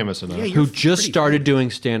You're Singer famous enough. Yeah, who you're just pretty started doing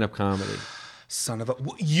stand-up comedy. Son of a.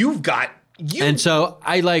 You've got you. And so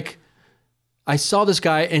I saw this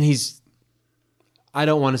guy, and I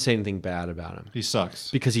don't want to say anything bad about him He sucks.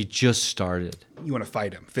 because he just started. You want to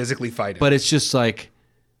fight him, physically fight him. But it's just like,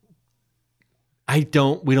 we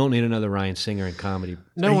don't need another Ryan Singer in comedy.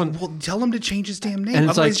 Well, tell him to change his damn name. And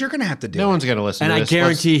it's Otherwise, like- you're going to have to do No it. one's going to listen And to I this.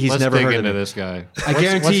 guarantee he's let's never dig heard of into it. this guy. I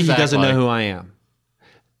guarantee he what's doesn't that know like? who I am.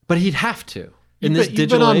 But he'd have to. In this You've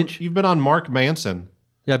digital been on, age. You've been on Mark Manson.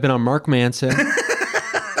 Yeah, I've been on Mark Manson.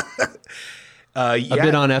 I've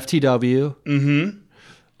been on FTW. Mm-hmm.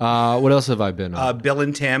 What else have I been on? Bill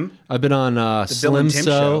and Tim. I've been on Bill and Tim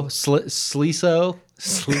show. Sleeso,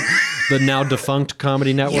 the now defunct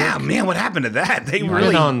comedy network. Yeah, man, what happened to that? They You've really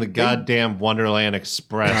been on the goddamn Wonderland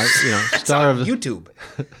Express. star Star of YouTube.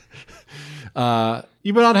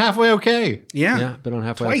 You've been on Halfway Okay. Yeah, Yeah, been on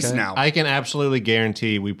Halfway twice Okay. now. I can absolutely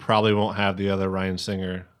guarantee we probably won't have the other Ryan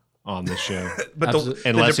Singer on this show. But the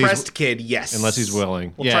Unless he's- depressed kid, yes. unless he's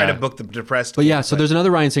willing. We'll Yeah. try to book the depressed But kid. yeah, so there's another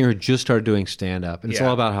Ryan Singer who just started doing stand up, and it's Yeah.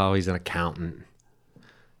 all about how he's an accountant.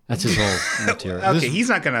 That's his whole material. Okay, he's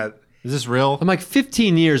not going to. Is this real? I'm like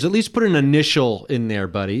 15 years. At least put an initial in there,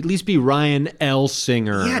 buddy. At least be Ryan L.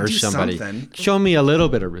 Singer Yeah, or do somebody. something. Show me a little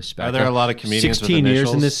bit of respect. Are there a lot of comedians with 16 years in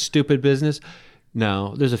initials? this stupid business?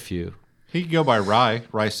 No, there's a few. He could go by Rye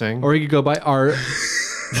Singh. Or he could go by R.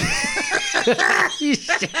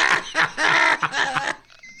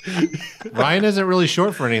 Ryan isn't really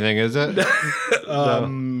short for anything, is it?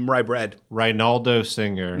 Rye bread. Reinaldo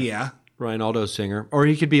Singer. Yeah. Reinaldo Singer. Or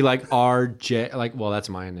he could be like RJ. Like, well, that's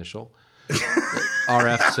my initial.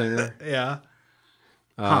 RF Singer. Yeah.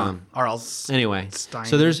 Anyway, Stein.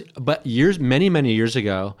 so but many years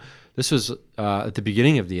ago, this was at the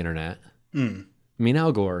beginning of the internet. I mean,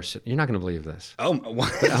 Al Gore, you're not going to believe this. Oh,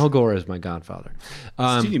 what? Al Gore is my godfather.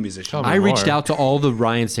 Studio musician. I reached more. out to all the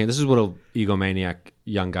Ryan Singers. This is what a egomaniac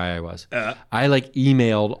young guy I was. I like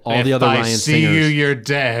emailed all the other If I Ryan see Singers. you, you're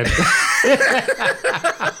dead.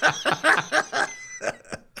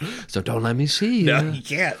 So don't let me see you. No, you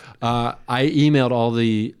can't. I emailed all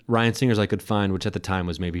the Ryan Singers I could find, which at the time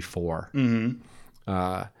was maybe 4. Mm-hmm.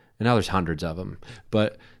 And now there's hundreds of them.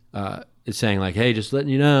 But it's saying like, hey, just letting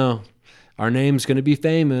you know, our name's going to be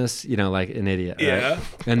famous, like an idiot. Yeah. Right?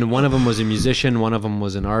 And one of them was a musician. One of them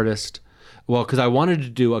was an artist. Well, because I wanted to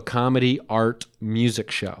do a comedy art music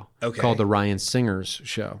show called the Ryan Singers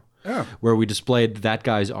Show, where we displayed that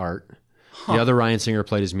guy's art. The other Ryan Singer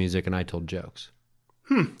played his music, and I told jokes.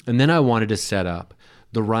 And then I wanted to set up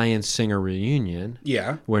the Ryan Singer reunion,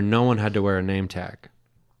 where no one had to wear a name tag,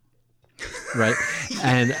 right?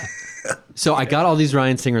 And so I got all these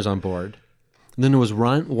Ryan Singers on board. And then there was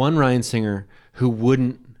one Ryan Singer who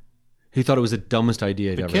thought it was the dumbest idea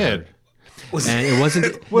he'd ever heard. And it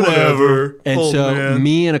wasn't Whatever. And Old so man.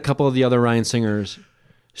 me and a couple of the other Ryan Singers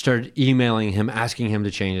started emailing him, asking him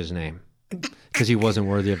to change his name because he wasn't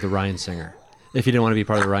worthy of the Ryan Singer. if he didn't want to be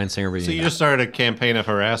part of the Ryan Singer reunion. So you just started a campaign of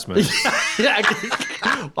harassment.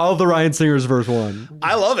 All the Ryan Singers verse 1.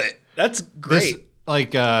 I love it. That's great.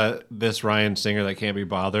 This Ryan Singer that can't be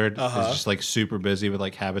bothered is just like super busy with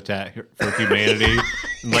like Habitat for Humanity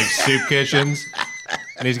and like soup kitchens.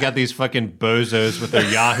 And he's got these fucking bozos with their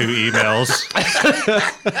Yahoo emails.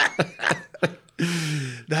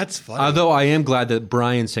 That's funny. Although I am glad that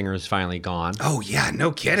Bryan Singer is finally gone. Oh yeah,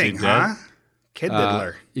 no kidding, huh? Kid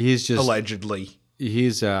Diddler. He's just allegedly.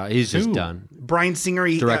 He's just done. Bryan Singer,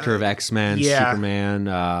 Director of X-Men, Superman.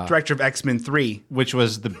 Director of X-Men 3. Which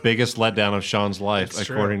was the biggest letdown of Shawn's life, That's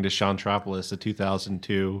according to Shawn Tropolis, a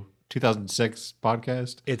 2006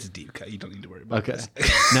 podcast. It's a deep cut. You don't need to worry about this.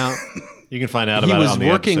 Now, you can find out he about was it on the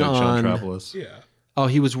working episode, Shawn on- Tropolis. Yeah. oh,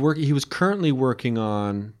 he was currently working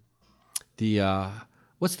on the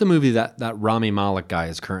what's the movie that Rami Malek guy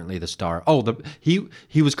is currently the star? Oh,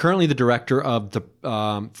 he was currently the director of the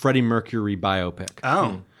Freddie Mercury biopic.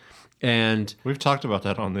 Oh. And We've talked about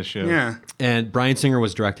that on this show. Yeah. And Bryan Singer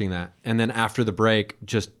was directing that. And then after the break,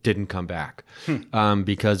 just didn't come back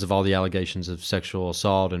because of all the allegations of sexual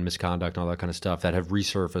assault and misconduct and all that kind of stuff that have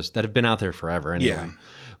resurfaced, that have been out there forever anyway. Yeah.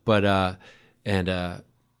 But,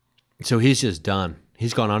 so he's just done.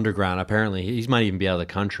 He's gone underground. Apparently, he might even be out of the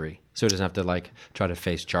country. So he doesn't have to like try to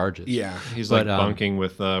face charges. Yeah. He's like bunking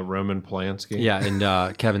with Roman Polanski. Yeah,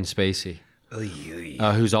 and Kevin Spacey,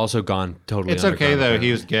 who's also gone totally It's okay, underground, though. apparently.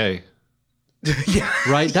 He was gay. Yeah.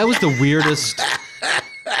 Right? That was the weirdest...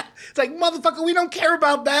 It's like, motherfucker, we don't care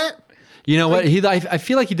about that. You know what? I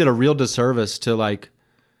feel like he did a real disservice to like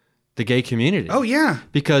the gay community. Oh, yeah.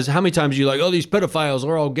 Because how many times are you like, oh, these pedophiles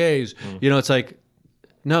are all gays? You know, it's like,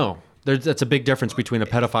 no, that's a big difference between a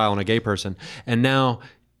pedophile and a gay person. And now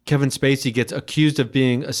Kevin Spacey gets accused of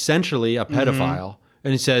being essentially a pedophile.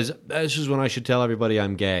 And he says, this is when I should tell everybody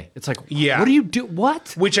I'm gay. It's like, Yeah. what do you do?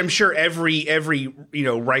 What? Which I'm sure every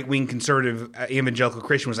right-wing conservative evangelical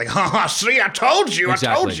Christian was like, oh, see, I told you, Exactly.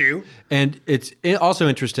 I told you. And it's also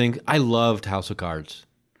interesting. I loved House of Cards.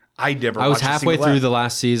 I never I was watched a halfway single through ep. the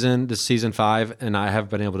last season, this season 5, and I haven't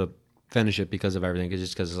been able to finish it because of everything. It's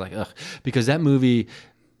just because it's like, ugh. Because that movie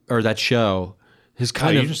or that show is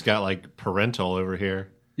kind You of just got like parental over here.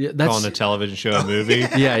 Yeah, that's Calling a television show a movie.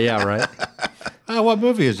 yeah, right. What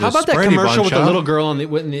movie is this? How about that Brady commercial with the Bunch, little girl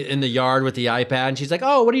in the yard with the iPad, and she's like,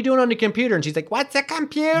 "Oh, what are you doing on the computer?" And she's like, "What's a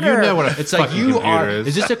computer?" You know what a it's like fucking you computer are. is.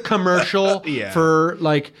 Is this a commercial Yeah. for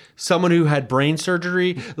like someone who had brain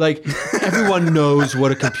surgery? Like everyone knows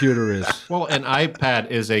what a computer is. Well, an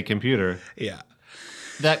iPad is a computer. Yeah.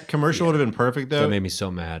 That commercial would have been perfect, though, That made me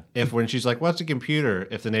so mad. if when she's like, what's a computer?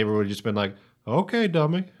 If the neighbor would have just been like, okay,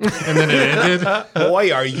 dummy. And then it ended.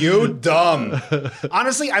 Boy, are you dumb.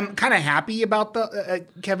 Honestly, I'm kind of happy about the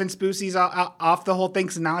Kevin Spacey's off the whole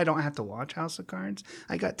thing, so now I don't have to watch House of Cards.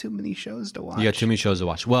 I got too many shows to watch. You got too many shows to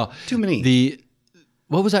watch. Well, Too many.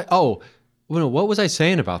 What was I? Oh, well, what was I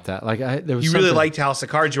saying about that? Like, there was You really something- liked House of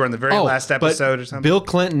Cards. You were on the very last but episode or something. Bill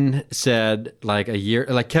Clinton said like a year,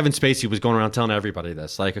 like Kevin Spacey was going around telling everybody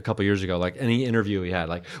this, like a couple years ago, like any interview he had,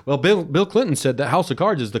 like, well, Bill Clinton said that House of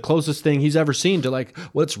Cards is the closest thing he's ever seen to like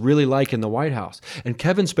what it's really like in the White House. And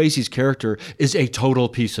Kevin Spacey's character is a total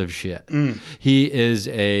piece of shit. He is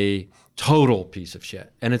a total piece of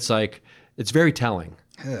shit. And it's like, it's very telling.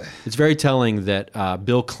 It's very telling that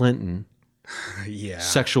Bill Clinton, yeah.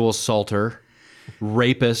 sexual assaulter,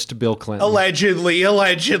 rapist Bill Clinton. Allegedly.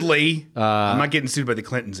 I'm not getting sued by the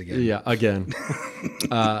Clintons again. Yeah, again.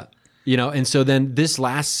 You know, and so then this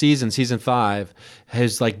last season, season 5,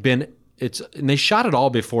 has like been and they shot it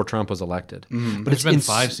all before Trump was elected. But There's been ins-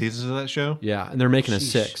 5 seasons of that show. Yeah, and they're making a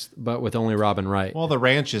 6th, but with only Robin Wright. Well, The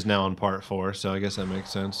Ranch is now on part 4, so I guess that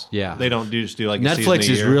makes sense. Yeah. They don't just do like a season Netflix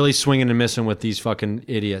a is year. really swinging and missing with these fucking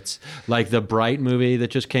idiots. Like the Bright movie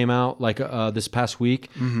that just came out like this past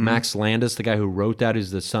week. Max Landis, the guy who wrote that,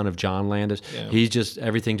 is the son of John Landis. Yeah.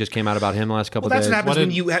 Everything just came out about him the last couple Well, that's days. what happens What when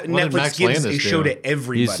did- you what did Netflix Max gives Landis a show do? to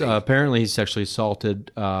everybody. He's apparently he sexually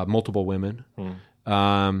assaulted multiple women.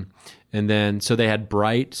 And then so they had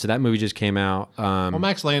Bright. So that movie just came out. Well,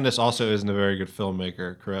 Max Landis also isn't a very good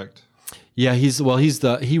filmmaker, correct? Yeah, he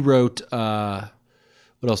wrote.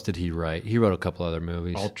 What else did he write? He wrote a couple other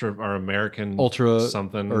movies. American Ultra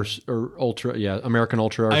something. or Ultra. Yeah, American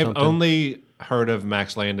Ultra or I've something. only heard of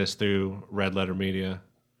Max Landis through Red Letter Media.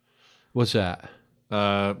 What's that?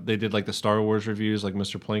 They did like the Star Wars reviews, like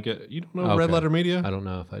Mr. Plinkett. You don't know Okay. Red Letter Media? I don't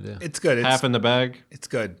know if I do. It's good. Half in the bag. It's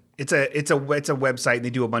good. It's a website. And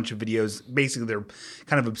they do a bunch of videos. Basically, they're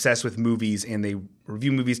kind of obsessed with movies, and they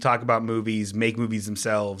review movies, talk about movies, make movies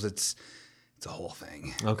themselves. It's a whole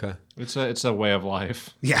thing. Okay. It's a way of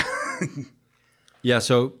life. Yeah. Yeah.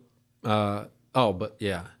 So, but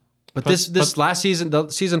yeah. But this last season, the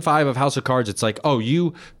season 5 of House of Cards, it's like, oh,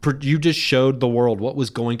 you just showed the world what was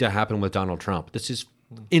going to happen with Donald Trump. This is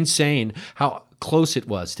insane how close it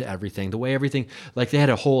was to everything. The way everything, like they had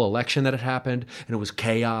a whole election that had happened and it was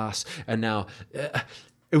chaos. And now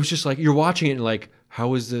it was just like, you're watching it and like,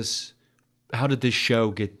 how did this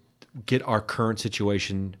show get our current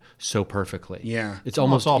situation so perfectly? Yeah. It's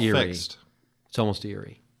almost all eerie. fixed. It's almost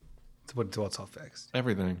eerie. What's all fixed?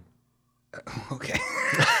 Everything. Okay.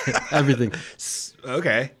 Everything.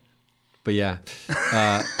 Okay. But yeah.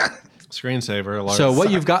 Screensaver. Alert. So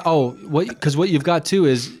what you've got? Oh, because what you've got too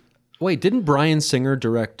is, wait, didn't Bryan Singer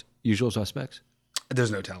direct Usual Suspects?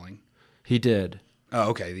 There's no telling. He did, Oh,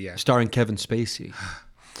 okay. Yeah. starring Kevin Spacey,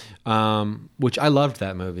 which I loved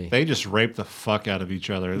that movie. They just raped the fuck out of each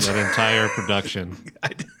other, that entire production.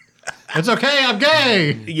 It's okay, I'm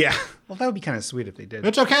gay. Yeah. Well, that would be kind of sweet if they did.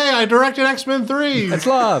 It's okay, I directed X-Men 3. It's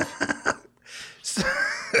love.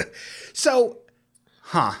 So,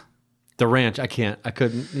 The Ranch. I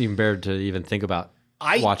couldn't even bear to even think about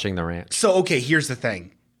watching The Ranch. So, okay, here's the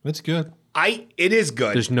thing. It's good. It is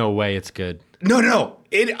good. There's no way it's good. No.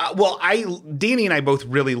 Danny and I both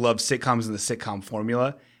really love sitcoms and the sitcom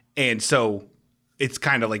formula. And so it's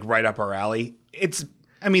kind of like right up our alley. It's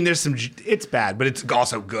bad, but it's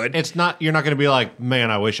also good. It's not. You're not going to be like,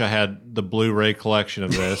 man, I wish I had the Blu-ray collection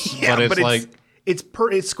of this. Yeah, but it's like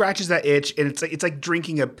it scratches that itch, and it's like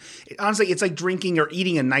drinking it's like drinking or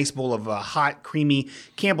eating a nice bowl of a hot, creamy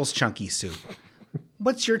Campbell's Chunky soup.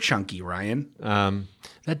 What's your chunky, Ryan?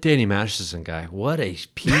 That Danny Masterson guy, what a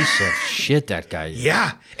piece of shit that guy is.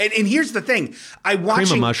 Yeah, and here's the thing: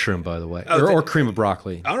 Cream of mushroom, by the way, or cream of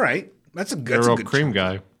broccoli. All right, that's a a real cream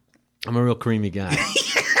guy. I'm a real creamy guy.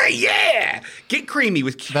 Yeah, get creamy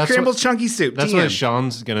with Campbell's Chunky soup. That's DM. what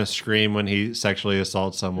Shawn's gonna scream when he sexually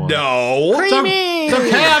assaults someone. No, Creamy. It's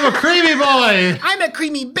okay, I'm a creamy boy. I'm a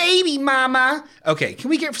creamy baby, mama. Okay, can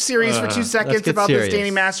we get serious for 2 seconds get about serious. this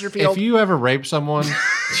Danny Masterfield? If you ever rape someone,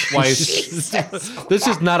 why This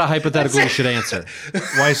is not a hypothetical you should answer.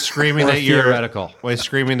 screaming Or that you're theoretical. Why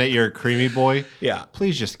screaming that you're a creamy boy? Yeah.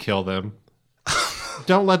 Please just kill them.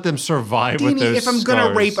 Don't let them survive Danny, with those if I'm gonna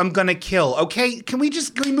scars. rape, I'm gonna kill. Okay, can we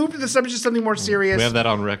move to the subject of something more serious? We have that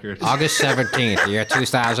on record. August 17th, year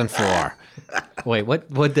 2004. Wait,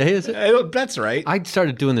 what day is it? That's right. I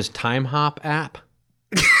started doing this time hop app,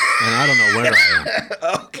 and I don't know where I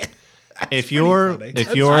am. Okay. If you're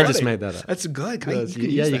I just made that up. That's good.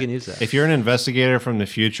 You can use that. If you're an investigator from the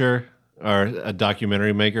future or a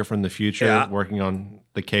documentary maker from the future Yeah. working on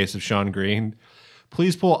the case of Shawn Green,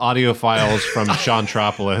 please pull audio files from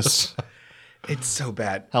Shawntropolis. It's so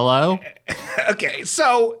bad. Hello? Okay,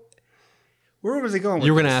 so where was I going with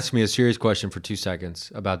You were going to this? ask me a serious question for 2 seconds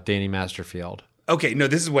about Danny Masterfield. Okay, no,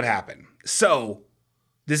 this is what happened. So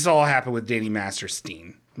this all happened with Danny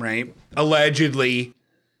Masterstein, right? Allegedly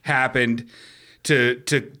happened to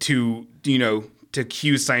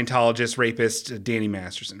accuse Scientologist rapist Danny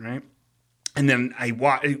Masterson, right? And then I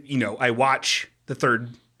watch the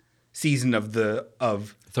third season of the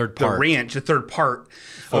Third the part. ranch, the third part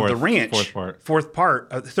of the ranch, fourth part,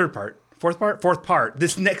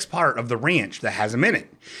 this next part of the ranch that has him in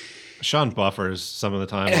it. Sean buffers some of the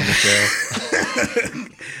time on the show.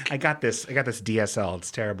 I got this DSL. It's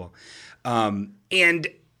terrible. And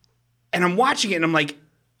I'm watching it and I'm like,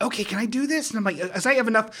 okay, can I do this? And I'm like, as I have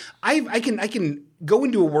enough, I can go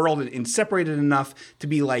into a world and separate it enough to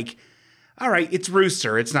be like, all right, it's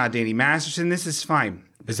Rooster. It's not Danny Masterson. This is fine.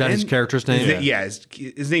 Is that his character's name? Yeah,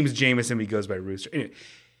 his name is Jameson. But he goes by Rooster. Anyway,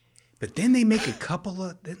 but then they make a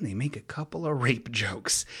couple of rape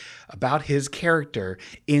jokes about his character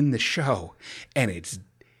in the show, and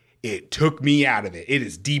it took me out of it. It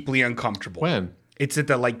is deeply uncomfortable. When? It's at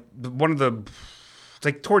it's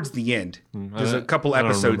like towards the end. There's a couple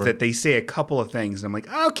episodes that they say a couple of things, and I'm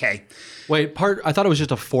like, okay. Wait, I thought it was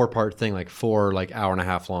just a 4-part thing, like 4 hour and a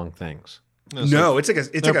half long things. No, it's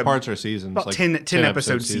like a parts or seasons. about like 10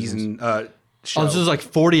 episode seasons. season show. Oh, this is like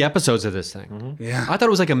 40 episodes of this thing. Mm-hmm. Yeah. I thought it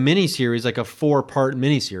was like a mini series, like a 4-part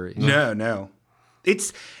mini series. No.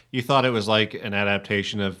 It's You thought it was like an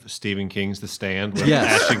adaptation of Stephen King's The Stand with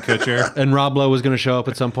Yes. Ashton Kutcher? And Rob Lowe was going to show up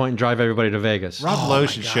at some point and drive everybody to Vegas. Rob Lowe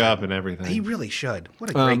should show up in everything. he really should. What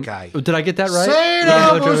a great guy. Did I get that right? Say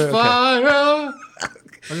Yeah, it was okay. fire.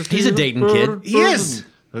 He's a Dayton kid. He is.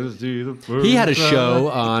 He had a show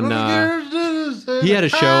on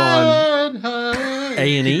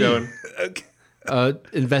A&E, Okay.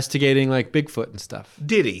 investigating like Bigfoot and stuff.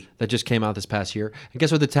 Did he? That just came out this past year. And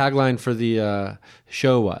guess what the tagline for the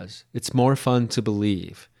show was? It's more fun to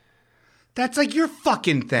believe, That's like your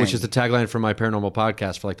fucking thing. which is the tagline for my paranormal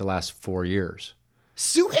podcast for like the last 4 years.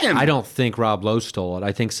 Sue him. I don't think Rob Lowe stole it.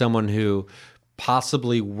 I think someone who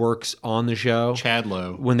possibly works on the show. Chad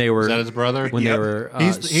Lowe. When they were, Is that his brother? When they were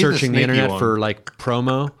He's the searching the sneaky internet one. for like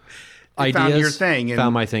promo ideas. Found your thing. And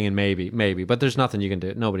found my thing and maybe. But there's nothing you can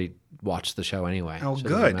do. Nobody watched the show anyway. Oh, so it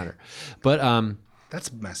good. doesn't matter. But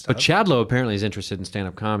that's messed But up. Chad Lowe apparently is interested in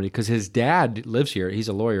stand-up comedy because his dad lives here. He's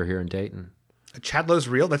a lawyer here in Dayton. Chad Lowe's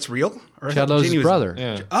real? That's real? Or Chad Lowe's Jenny his was- brother.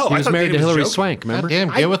 Yeah. Oh, he I was thought married Jenny to was Hillary joking. Swank, remember? God damn,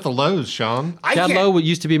 get with the Lowe's, Shawn. Chad can't- Lowe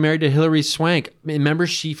used to be married to Hillary Swank. Remember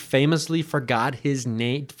she famously forgot his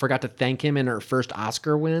name, forgot to thank him in her first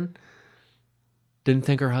Oscar win? Didn't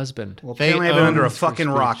thank her husband. Well, They apparently I've been own under a free fucking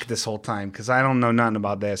rock this whole time because I don't know nothing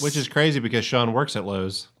about this. Which is crazy because Shawn works at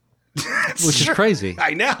Lowe's. Which is crazy.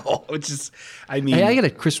 I know. Which is, I mean, Hey, I got a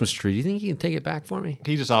Christmas tree. Do you think you can take it back for me?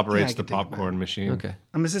 He just operates I the can take it popcorn machine. Okay.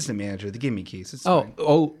 I'm assistant manager. They give me keys. It's Oh, fine.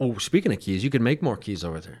 oh, speaking of keys, you can make more keys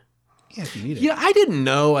over there. Yeah, if you need it. Yeah, I didn't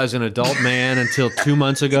know as an adult man until 2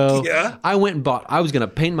 months ago. Yeah. I went and bought, I was going to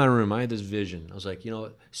paint my room. I had this vision. I was like, you know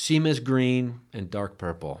what? Sea mist green and dark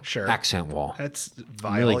purple. Sure. Accent wall. That's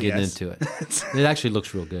vile, I'm really getting yes. into it. It actually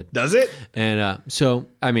looks real good. Does it? And so,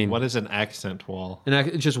 I mean, What is an accent wall?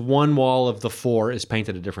 just one wall of the 4 is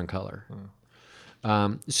painted a different color.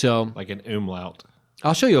 So Like an umlaut.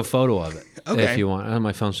 I'll show you a photo of it Okay. if you want. I have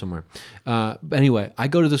my phone somewhere. But anyway, I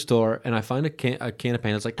go to the store and I find a can of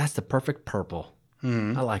paint. It's like, that's the perfect purple. I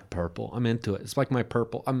like purple. I'm into it. It's like my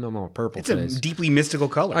purple. I'm on a purple It's a face. deeply mystical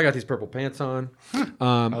color. I got these purple pants on.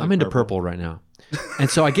 I'm into purple right now. And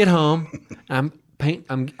so I get home,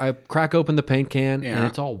 I crack open the paint can, and Yeah.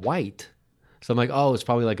 it's all white. So I'm like, oh, it's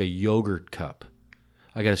probably like a yogurt cup.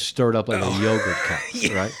 I got to stir it up like a yogurt cup,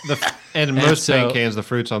 right? And most so- paint cans, the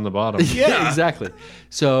fruit's on the bottom. Yeah, exactly.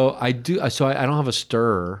 So I don't have a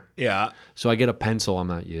stirrer. Yeah, So I get a pencil I'm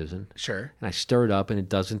not using, sure. and I stir it up, and it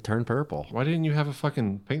doesn't turn purple. Why didn't you have a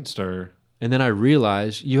fucking paint stirrer? And then I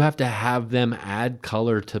realize you have to have them add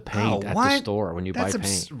color to paint at the what? store when you That's buy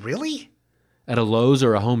paint. Really? At a Lowe's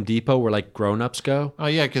or a Home Depot where like grown-ups go, Oh,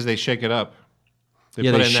 yeah, because they shake it up. They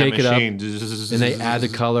Yeah, put they it in shake it that up, machine. and they add the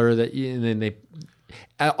color and then they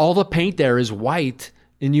all the paint there is white,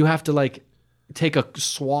 and you have to like take a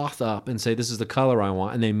swath up and say, this is the color I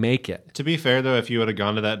want, and they make it. To be fair, though, if you would have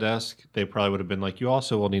gone to that desk, they probably would have been like, you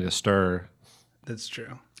also will need a stirrer. That's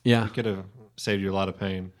true. Yeah. Could have saved you a lot of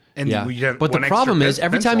pain. And Yeah. we have But the one extra problem is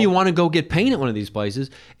every time pencil. you want to go get paint at one of these places,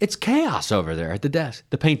 it's chaos over there at the desk.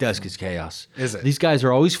 The paint desk is chaos. Is it? These guys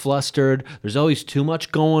are always flustered. There's always too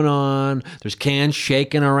much going on. There's cans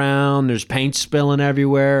shaking around. There's paint spilling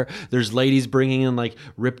everywhere. There's ladies bringing in like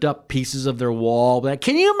ripped up pieces of their wall. Like,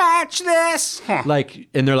 can you match this? Like,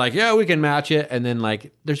 and they're like, yeah, we can match it. And then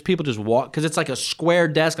like, there's people just walk because it's like a square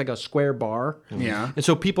desk, like a square bar. Yeah. And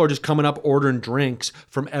so people are just coming up ordering drinks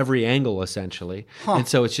from every angle essentially. And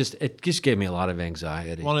so it just gave me a lot of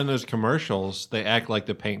anxiety. Well, in those commercials, they act like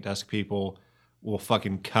the paint desk people will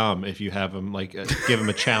fucking come if you have them, like, give them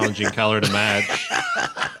a challenging color to match.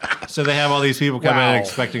 So they have all these people coming Wow. in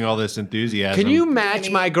expecting all this enthusiasm. Can you match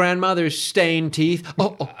my grandmother's stained teeth?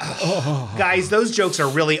 Oh, Guys, those jokes are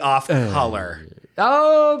really off color.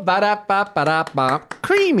 ba-da-ba-ba-da-ba.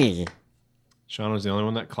 Creamy. Shawn was the only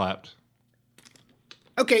one that clapped.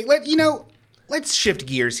 Okay, let's shift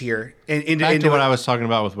gears here and Back into to what I was talking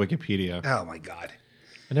about with Wikipedia. Oh my god.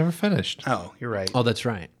 I never finished. Oh, you're right. Oh, that's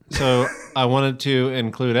right. So I wanted to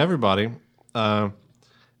include everybody,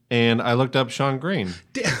 and I looked up Shawn Green.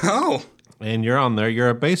 Oh, And you're on there. You're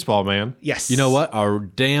a baseball man. yes. You know what? A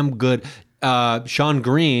damn good. Shawn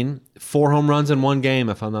Green, 4 home runs in 1 game,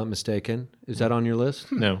 if I'm not mistaken. Is that on your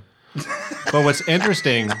list? No. But what's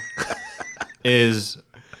interesting is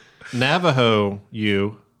Navajo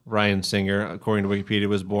Ryan Singer, according to Wikipedia,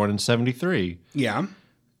 was born in 73. Yeah.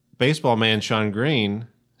 Baseball man Shawn Green,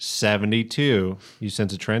 72. You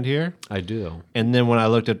sense a trend here? I do. And then when I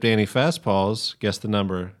looked up Danny Fastballs, guess the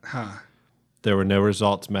number. There were no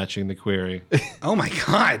results matching the query. Oh my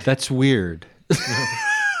god. That's weird.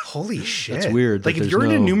 Holy shit. That's weird that Like if there's you're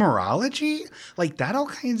into no- numerology, like that all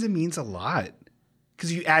kinds of means a lot.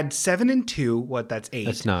 Because you add 7 and 2, that's 8.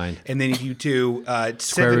 That's 9. And then if you do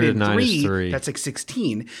 7 root of and 9 is 3, 3. that's like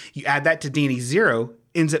 16. You add that to Danny's 0,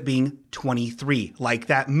 ends up being 23. Like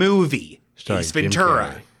that movie, Ace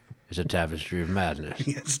Ventura. It's a tapestry of madness.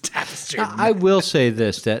 Yes, Tapestry. I will say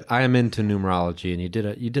this: that I am into numerology, and you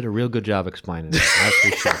did a real good job explaining it. I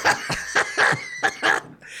appreciate it.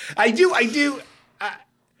 I do.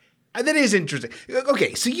 That is interesting.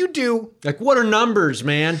 Okay, so you do. Like, what are numbers,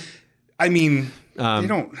 man? I mean, they're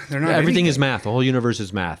not. Everything is anything. math. The whole universe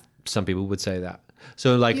is math. Some people would say that.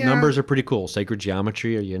 So, like, Yeah. numbers are pretty cool. Sacred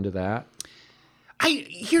geometry. Are you into that?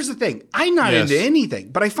 Here's the thing. I'm not Yes. into anything,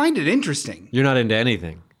 but I find it interesting. You're not into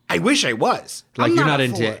anything. I wish I was. Like I'm you're not a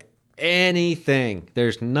into fool. anything.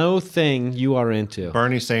 There's no thing you are into.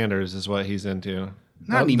 Bernie Sanders is what he's into.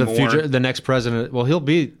 Not anymore. The next president. Well, he'll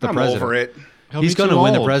be the I'm president. over it. He's going to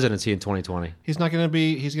win the presidency in 2020. He's not going to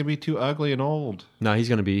be. He's going to be too ugly and old. No, he's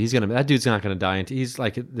gonna. That dude's not gonna die. He's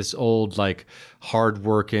like this old, like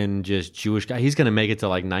hardworking, just Jewish guy. He's gonna make it to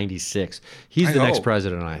like 96. He's the next hope.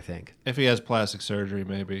 president, I think. If he has plastic surgery,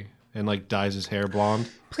 maybe, and like dyes his hair blonde.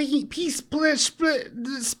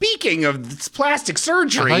 Speaking of plastic I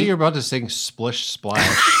surgery, thought you were about to sing "Splish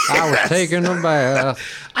Splash." I was taking a bath.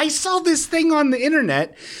 I saw this thing on the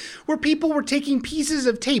internet where people were taking pieces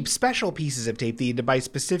of tape, special pieces of tape they had to buy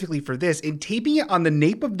specifically for this, and taping it on the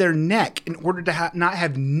nape of their neck in order to not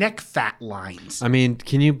have neck fat lines. I mean,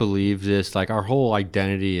 can you believe this? Like, our whole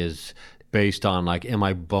identity is based on like, am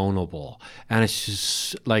I bonable? And it's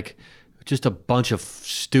just a bunch of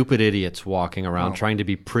stupid idiots walking around trying to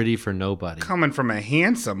be pretty for nobody. Coming from a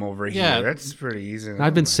handsome over Yeah. here, that's pretty easy.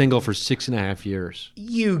 I've been single for 6.5 years.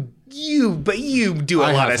 But you do a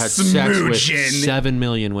I lot have of had sex with smooching. 7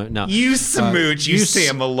 million women. No, You smooch, you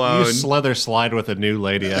Sam Malone. You slither slide with a new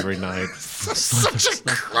lady every night. Such a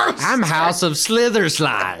gross. I'm House of Slither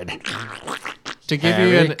Slide. To give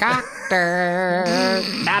you an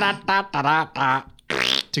Da-da-da-da-da.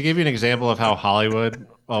 to give you an example of how Hollywood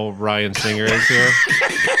Ryan Singer is here.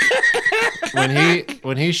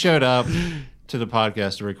 when he showed up to the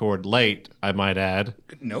podcast to record late, I might add,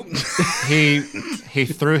 Nope. he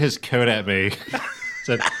threw his coat at me.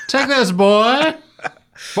 Said, "Take this, boy."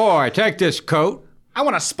 Boy, take this coat. I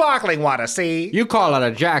want a sparkling water, see? You call it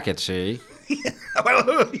a jacket, see? You're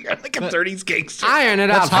like a 30s gangster. Iron it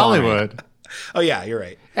That's out for me. Hollywood. Oh, yeah, you're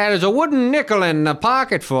right. And there's a wooden nickel in the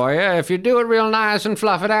pocket for you if you do it real nice and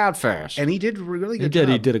fluff it out first. And he did a really good He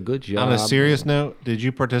job. did a good job. On a serious note, did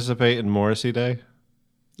you participate in Morrissey Day?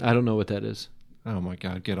 I don't know what that is. Oh my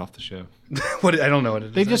God, get off the show. I don't know what it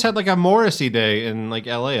is. They just had like a Morrissey Day in like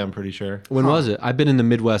LA, I'm pretty sure. When was it? I've been in the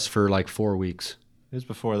Midwest for like 4 weeks. It was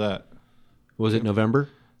before that. Was it November?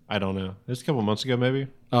 I don't know. It was a couple months ago, maybe.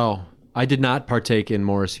 Oh, I did not partake in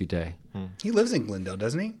Morrissey Day. He lives in Glendale,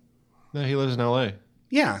 doesn't he? No, he lives in LA.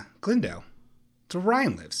 Yeah, Glendale. It's where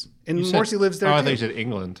Ryan lives. And You said- Morrissey lives there, Oh, I too. thought you said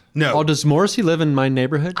England. No, Oh, does Morrissey live in my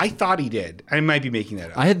neighborhood? I thought he did. I might be making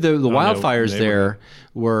that up. I had the no, wildfires there neighborhood.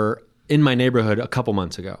 were in my neighborhood a couple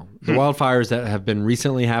months ago. The wildfires that have been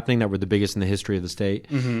recently happening that were the biggest in the history of the state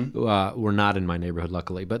were not in my neighborhood,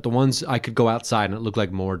 luckily. But the ones I could go outside and it looked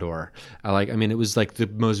like Mordor. It was like the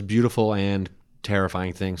most beautiful and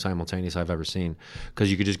terrifying thing simultaneously I've ever seen,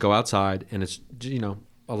 because you could just go outside and it's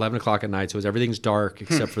 11 o'clock at night, so everything's dark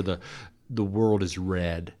except for the world is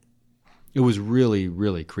red. It was really,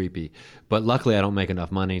 really creepy. But luckily, I don't make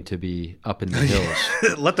enough money to be up in the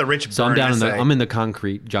hills. Let the rich burn. So I'm down I say. I'm in the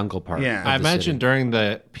concrete jungle part. Yeah. of I the imagine city. during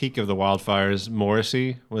the peak of the wildfires,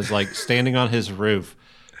 Morrissey was like standing on his roof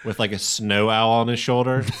with like a snow owl on his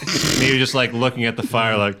shoulder. And he was just like looking at the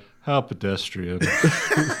fire like, how pedestrian.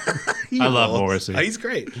 I love Morrissey. Oh, he's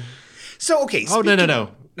great. So, okay. Oh,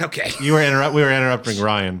 no. Okay. We were interrupting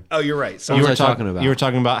Ryan. Oh, you're right. So What was I talking about? You were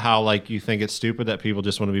talking about how like you think it's stupid that people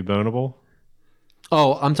just want to be bonable.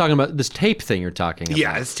 Oh, I'm talking about this tape thing you're talking about.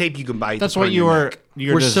 yeah, it's tape you can buy. That's to put what on you your were. neck.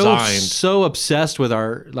 You're We're designed. so obsessed with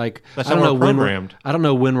our like. That's I don't how know we're when programmed. I don't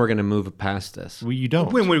know when we're going to move past this. Well, you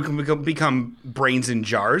don't. When we can become brains in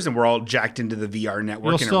jars and we're all jacked into the VR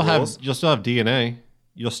network You'll and it rules. still have DNA.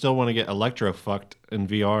 You'll still want to get electro fucked in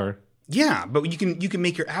VR. Yeah, but you can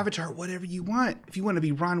make your avatar whatever you want. If you want to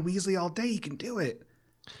be Ron Weasley all day, you can do it.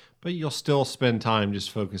 But you'll still spend time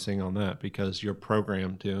just focusing on that because you're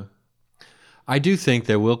programmed to. I do think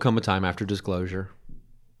there will come a time after disclosure.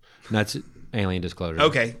 And that's alien disclosure.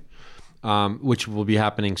 Okay. Which will be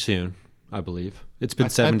happening soon, I believe. It's been I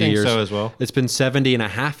 70 think years. so as well. It's been 70 and a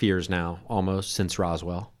half years now, almost, since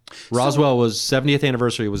Roswell. Roswell was 70th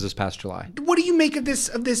anniversary was this past July. What do you make of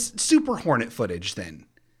this Super Hornet footage then?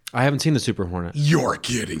 I haven't seen the Super Hornet. You're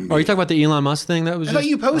kidding me. Oh, are you talking about the Elon Musk thing that was I just thought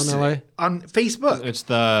you posted on LA? it on Facebook. It's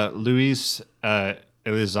the Luis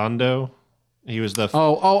Elizondo. He was the.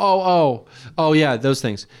 Oh, yeah, those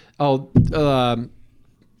things. I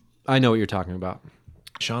know what you're talking about.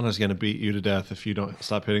 Shawn is going to beat you to death if you don't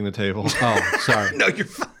stop hitting the table. Oh, sorry. No, you're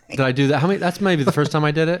fine. Did I do that? How many? That's maybe the first time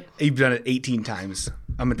I did it. You've done it 18 times.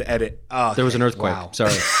 I'm at the edit. Oh, There was an earthquake. Wow.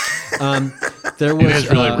 Sorry. There was. It is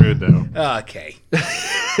really rude though. Okay.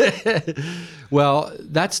 Well,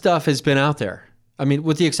 that stuff has been out there. I mean,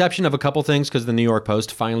 with the exception of a couple things, because the New York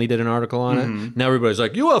Post finally did an article on it. Now everybody's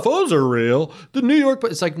like, UFOs are real. The New York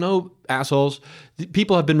Post. It's like, no, assholes.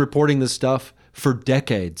 People have been reporting this stuff for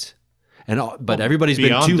decades. But everybody's been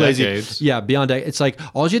beyond too lazy. decades. Yeah, beyond decades. It's like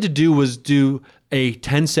all you had to do was do a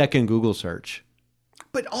 10-second Google search.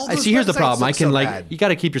 But all I those see. Here's the websites problem. I look can so like bad. you got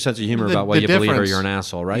to keep your sense of humor The- about why the you believe or difference- you're an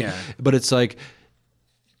asshole, right? Yeah. But it's like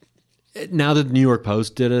now that the New York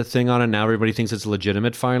Post did a thing on it, now everybody thinks it's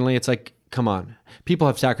legitimate. Finally, it's like, come on, people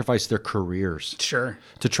have sacrificed their careers Sure.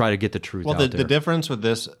 to try to get the truth Well, out the there. difference with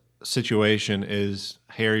this situation is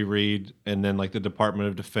Harry Reid and then like the Department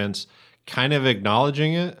of Defense kind of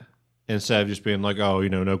acknowledging it instead of just being like, oh,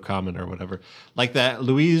 no comment or whatever. Like that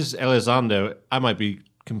Luis Elizondo, I might be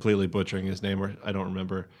completely butchering his name or I don't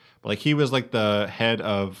remember, but like he was like the head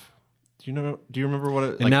of. Do you remember what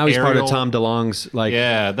it? and now he's part of Tom DeLonge's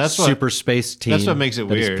that's super space team. that's what makes it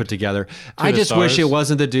that he's weird. put together. I the just wish it stars.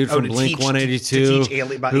 wasn't the dude from to Blink teach- 182 to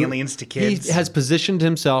teach about who- aliens to kids. He has positioned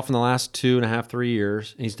himself in the last 2.5, 3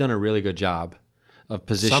 years. And he's done a really good job of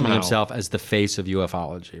positioning Somehow. himself as the face of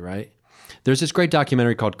ufology. Right? There's this great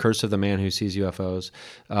documentary called "Curse of the Man Who Sees UFOs."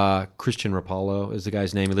 Christian Rapallo is the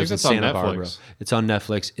guy's name. He lives in it's on Santa Barbara. Netflix. It's on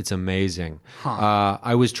Netflix. It's amazing.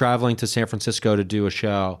 I was traveling to San Francisco to do a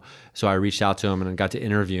show, so I reached out to him and got to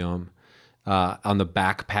interview him on the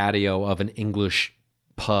back patio of an English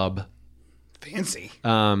pub. Fancy.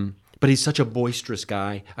 But he's such a boisterous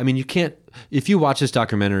guy. I mean, you can't. If you watch this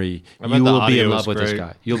documentary, bet you the will be in audio love is with this great.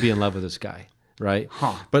 guy. You'll be in love with this guy, right?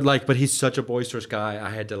 But he's such a boisterous guy. I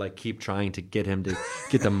had to like keep trying to get him to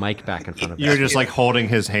get the mic back in front of him. You're just like holding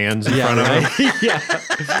his hands in front of him. Right?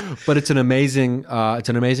 Yeah. But it's an amazing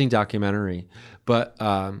documentary. But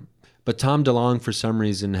Tom DeLonge for some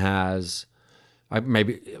reason has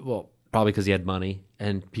probably because he had money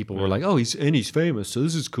and people were like, oh, he's famous, so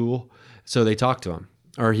this is cool. So they talked to him,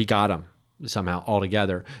 or he got him somehow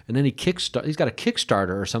altogether, and then he's got a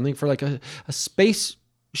Kickstarter or something for like a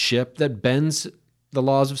spaceship that bends the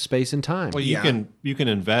laws of space and time. Well, you can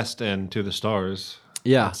invest into the stars.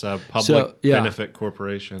 Yeah. It's a public yeah. benefit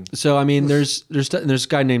corporation. So I mean, there's a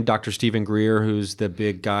guy named Dr. Stephen Greer who's the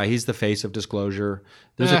big guy. He's the face of disclosure.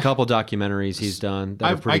 There's a couple documentaries he's done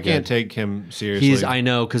that are pretty I can't good. take him seriously. I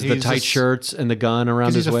know because the He's tight just- shirts and the gun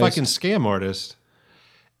around his He's a waist. fucking scam artist.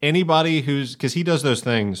 Anybody because he does those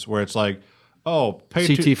things where it's like, oh, pay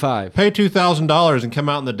CT5. pay $2,000 and come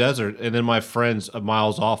out in the desert, and then my friends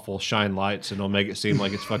miles off will shine lights and it'll make it seem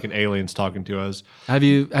like it's fucking aliens talking to us. Have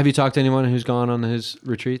you talked to anyone who's gone on his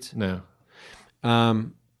retreats? No, I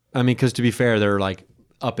mean, because to be fair, they're like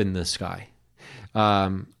up in the sky.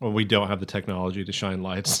 well, we don't have the technology to shine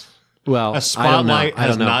lights. Well, A spotlight I don't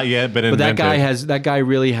has know. not yet been But invented. that guy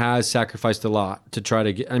really has sacrificed a lot to try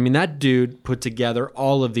to get. I mean, that dude put together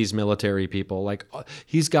all of these military people. Like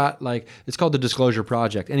he's got like it's called the Disclosure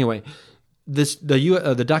Project. Anyway,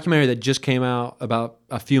 the documentary that just came out about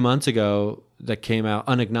a few months ago that came out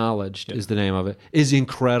unacknowledged is the name of it is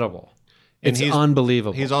incredible. And It's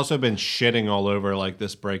unbelievable. He's also been shitting all over like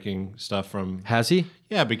this breaking stuff from. Has he?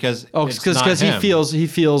 Yeah, because Because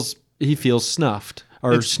he feels snuffed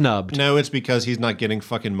or snubbed. No, it's because he's not getting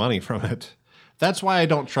fucking money from it. That's why I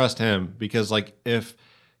don't trust him. Because like if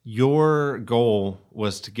your goal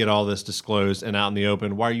was to get all this disclosed and out in the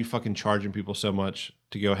open, why are you fucking charging people so much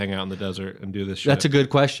to go hang out in the desert and do this shit? That's a good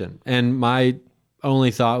question. And my only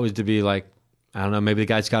thought was to be like, I don't know, maybe the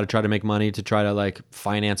guy's got to try to make money to try to like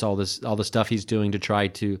finance all the stuff he's doing to try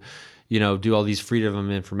to, do all these freedom of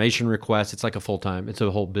information requests. It's like it's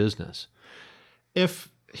a whole business. If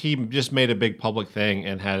he just made a big public thing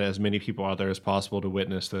and had as many people out there as possible to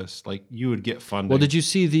witness this, like you would get funding. Well, did you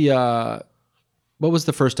see what was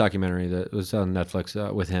the first documentary that was on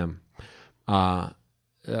Netflix with him?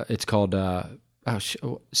 It's called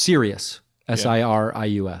Sirius,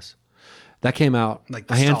 Sirius. That came out Like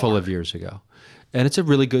the a handful star. of years ago. And it's a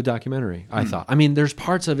really good documentary, I thought. I mean, there's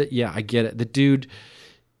parts of it, yeah, I get it. The dude,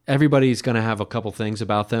 everybody's going to have a couple things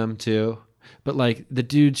about them too. But like the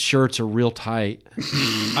dude's shirts are real tight.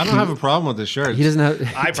 I don't have a problem with the shirt. He doesn't have.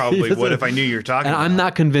 I probably would if I knew you were talking And about I'm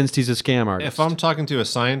not convinced he's a scam artist. If I'm talking to a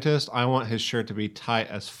scientist, I want his shirt to be tight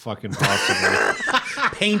as fucking possible.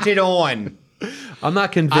 painted on. I'm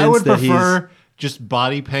not convinced I would that prefer just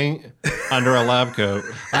body paint under a lab coat.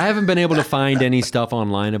 I haven't been able to find any stuff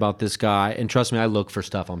online about this guy, and trust me, I look for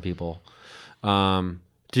stuff on people, too,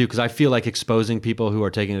 because I feel like exposing people who are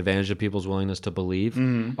taking advantage of people's willingness to believe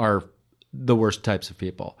are the worst types of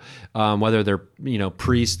people, whether they're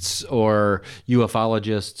priests or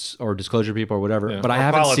ufologists or disclosure people or whatever. But I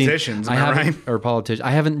haven't politicians, seen, am I or politicians.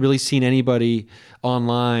 I haven't really seen anybody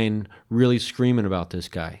online really screaming about this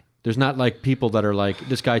guy. There's not like people that are like,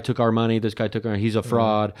 this guy took our money, this guy took our, he's a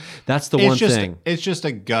fraud. That's the one thing. It's just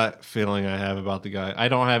a gut feeling I have about the guy. I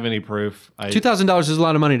don't have any proof. $2,000 is a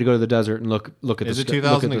lot of money to go to the desert and look at this. Is it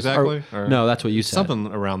 2,000 exactly? No, that's what you said. Something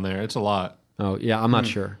around there. It's a lot. Oh, yeah, I'm not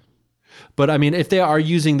sure. But I mean, if they are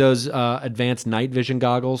using those advanced night vision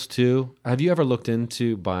goggles too, have you ever looked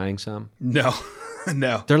into buying some? No.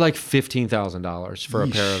 No. They're like $15,000 for a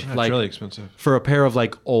pair of That's really expensive. For a pair of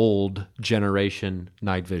like old generation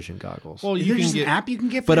night vision goggles. Well, you can get an app you can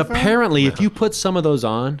get. But apparently, if you put some of those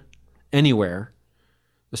on anywhere,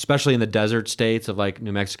 especially in the desert states of like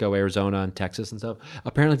New Mexico, Arizona, and Texas and stuff,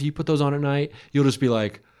 apparently, if you put those on at night, you'll just be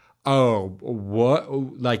like, "Oh,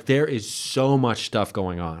 what?" Like there is so much stuff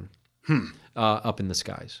going on up in the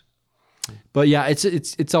skies. But yeah,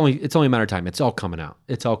 it's only a matter of time. It's all coming out.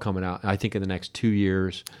 It's all coming out. I think in the next 2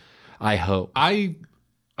 years, I hope. I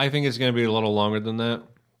think it's going to be a little longer than that.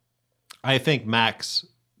 I think max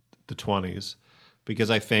the 20s,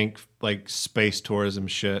 because I think like space tourism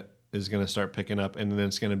shit is going to start picking up, and then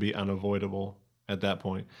it's going to be unavoidable at that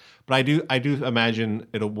point. But I do imagine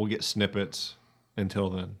we'll get snippets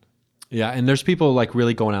until then. Yeah, and there's people like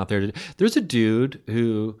really going out there. There's a dude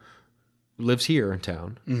who lives here in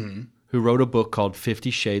town. Mm-hmm. Who wrote a book called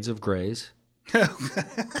 50 Shades of Grays. He's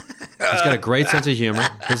got a great sense of humor.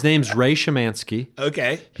 His name's Ray Shemansky.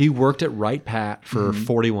 Okay. He worked at Wright Pat for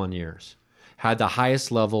 41 years. Had the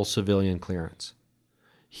highest level civilian clearance.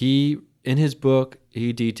 In his book,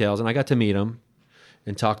 he details, and I got to meet him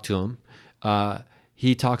and talk to him.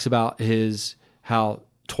 He talks about how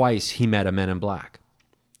twice he met a Men in Black.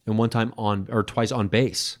 And twice on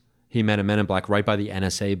base, he met a Men in Black right by the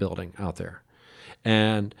NSA building out there.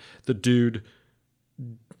 And the dude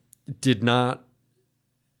did not.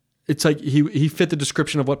 It's like he fit the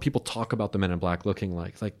description of what people talk about the Men in Black looking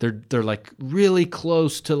like. Like they're like really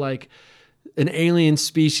close to like an alien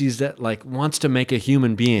species that like wants to make a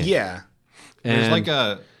human being. Yeah, and there's like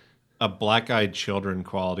a black-eyed children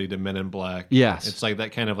quality to Men in Black. Yes, it's like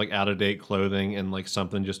that kind of like out-of-date clothing and like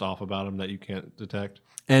something just off about them that you can't detect.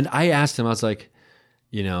 And I asked him, I was like,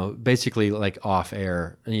 basically like off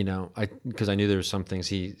air, because I knew there were some things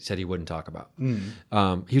he said he wouldn't talk about.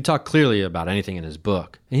 He would talk clearly about anything in his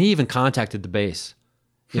book. And he even contacted the base,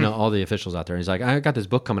 all the officials out there. And he's like, I got this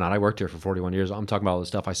book coming out. I worked here for 41 years. I'm talking about all the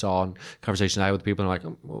stuff I saw and conversations I had with people. And I'm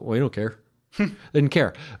like, well, we don't care. They didn't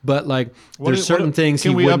care. But like, there's certain things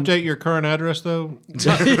Can we update your current address though?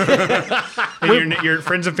 And your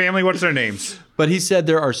friends and family, what's their names? But he said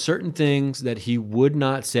there are certain things that he would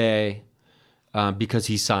not say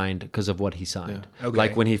because of what he signed. Yeah. Okay.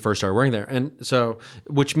 Like when he first started working there. And so,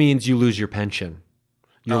 which means you lose your pension.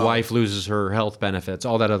 Your wife loses her health benefits,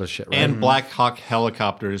 all that other shit, right? And Black Hawk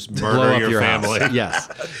helicopters murder your family. Yes.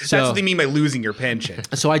 That's what they mean by losing your pension.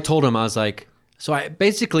 So I told him, I was like,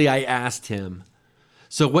 I asked him,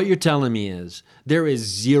 so what you're telling me is there is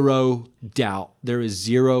zero doubt, there is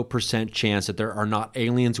 0% chance that there are not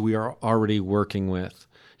aliens we are already working with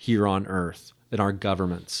here on Earth in our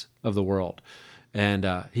governments of the world. And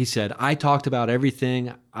he said, I talked about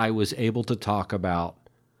everything I was able to talk about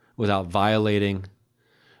without violating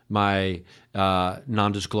my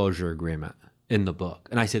non-disclosure agreement in the book.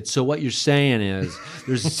 And I said, so what you're saying is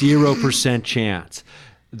there's 0% chance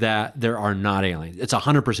that there are not aliens. It's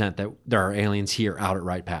 100% that there are aliens here out at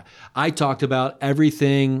Wright Pat. I talked about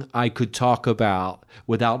everything I could talk about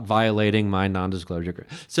without violating my non-disclosure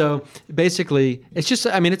agreement. So basically, it's just,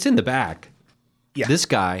 it's in the bag. Yeah. This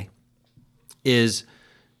guy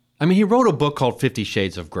he wrote a book called 50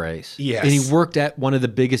 Shades of Grays. Yes. And he worked at one of the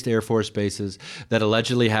biggest Air Force bases that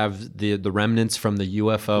allegedly have the remnants from the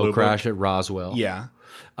UFO crash at Roswell. Yeah.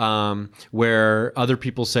 Where other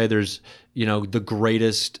people say there's, the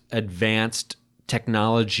greatest advanced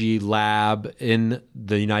technology lab in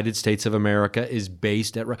the United States of America is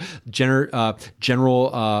based at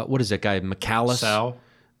General, what is that guy, McAllis?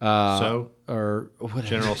 Or what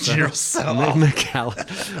General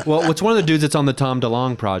McAllis. Well, it's one of the dudes that's on the Tom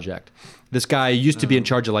DeLonge project. This guy used to be in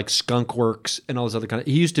charge of like Skunk Works and all this other kind of.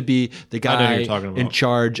 He used to be the guy in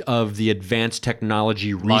charge of the Advanced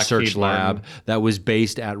Technology Research Lab that was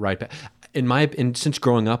based at Wright Pat. Since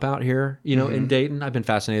growing up out here, in Dayton, I've been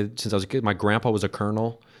fascinated since I was a kid. My grandpa was a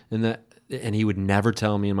colonel in that, and he would never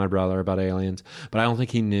tell me and my brother about aliens. But I don't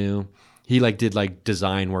think he knew. He did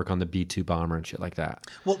design work on the B-2 bomber and shit like that.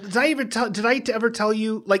 Well, did I ever tell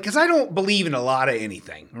you, because I don't believe in a lot of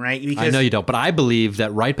anything, right? Because, I know you don't, but I believe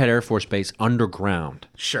that Wright Pat Air Force Base underground.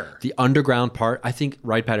 Sure. The underground part, I think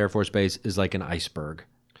Wright Pat Air Force Base is like an iceberg.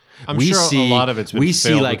 I'm sure a lot of it's been we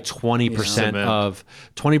see like 20% of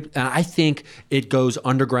 20, and I think it goes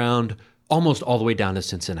underground almost all the way down to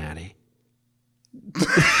Cincinnati.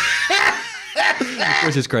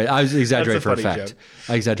 Which is great. I was exaggerating for funny effect. joke.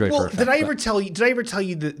 I exaggerate for effect. Did I ever tell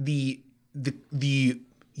you the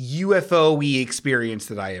UFO-y experience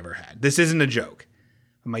that I ever had? This isn't a joke.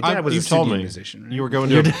 My dad was a studio musician. Right? You were going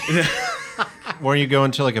to. Weren't you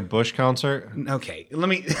going to like a Bush concert? Okay, let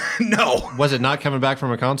me. No. Was it not coming back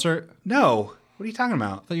from a concert? No. What are you talking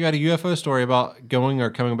about? I thought you had a UFO story about going or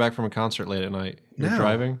coming back from a concert late at night. You're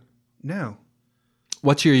driving? No.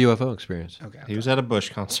 What's your UFO experience? Okay. He was at a Bush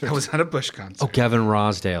concert. I was at a Bush concert. Oh, Kevin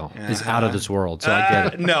Rosdale is out of this world, so I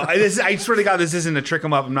get it. No, I swear to God, this isn't a trick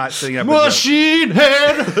 'em up. I'm not setting up Machine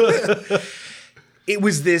head! It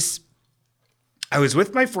was this. I was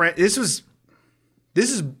with my friend. This is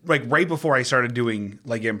like right before I started doing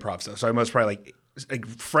like improv stuff. So I was probably like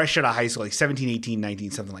fresh out of high school, like 17, 18, 19,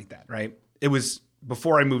 something like that, right? It was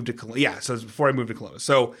before I moved to Columbus. Yeah, so it was before I moved to Columbus.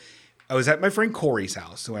 So I was at my friend Corey's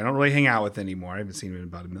house, who I don't really hang out with anymore. I haven't seen him in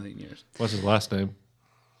about 1,000,000 years. What's his last name?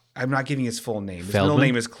 I'm not giving his full name. His Feldman? middle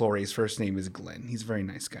name is Clory. His first name is Glenn. He's a very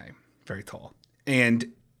nice guy, very tall. And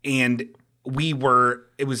we were,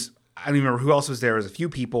 it was, I don't even remember who else was there. It was a few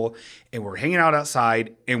people, and we're hanging out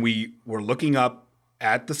outside, and we were looking up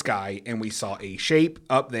at the sky, and we saw a shape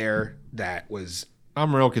up there that was.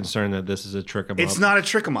 I'm real concerned that this is a trick 'em up. It's not a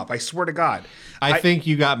trick 'em up. I swear to God. I think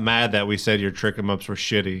you got mad that we said your trick 'em ups were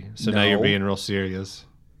shitty, so now you're No. being real serious.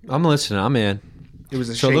 I'm listening. I'm in. It was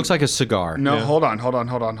a So shape. it looks like a cigar. No, Yeah. hold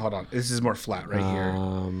on. This is more flat right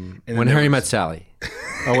here. When Harry Met Sally.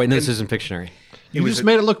 Oh wait, no, this isn't Pictionary. You just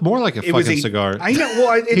made it look more like a It was fucking a cigar. I know.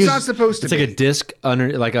 Well, it's not supposed to It's be. like a disc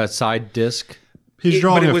under, like a side disc. He's but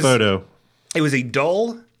drawing it a was- photo. It was a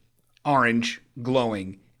dull orange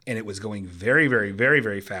glowing, and it was going very, very, very,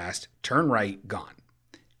 very fast. Turn right, gone.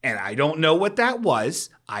 And I don't know what that was.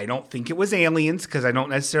 I don't think it was aliens because I don't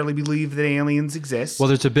necessarily believe that aliens exist. Well,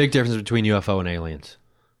 there's a big difference between UFO and aliens.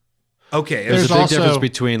 okay. There's There's a big also- difference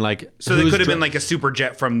between like So they who's could have dri- been like a super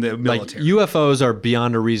jet from the like military. UFOs are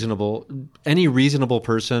beyond any reasonable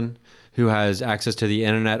person who has access to the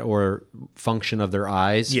internet or function of their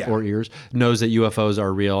eyes Yeah. or ears knows that UFOs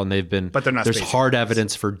are real, and they've been. But they're not There's space hard aliens.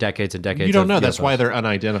 evidence for decades and decades. You don't of know. That's UFOs. why they're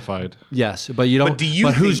unidentified. Yes, but you don't. But do you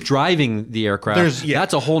who's think- driving the aircraft?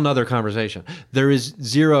 That's a whole nother conversation. There is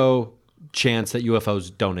zero chance that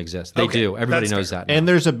UFOs don't exist. They Okay, do. Everybody that's knows fair. that. now. And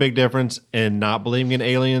there's a big difference in not believing in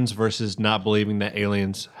aliens versus not believing that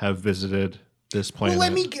aliens have visited this planet. well,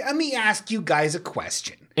 let me ask you guys a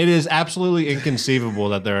question. It is absolutely inconceivable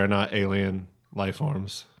that there are not alien life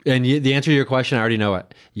forms. And the answer to your question, I already know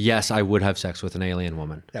it. Yes, I would have sex with an alien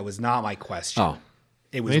woman. That was not my question. Oh,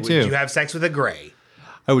 It was, Me would too. you have sex with a gray?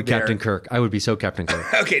 I would Captain Kirk. I would be so Captain Kirk.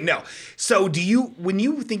 Okay, no. So when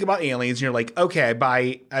you think about aliens, you're like, okay, I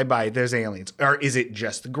buy, there's aliens. Or is it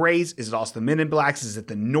just the Greys? Is it also the Men in Blacks? Is it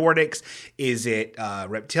the Nordics? Is it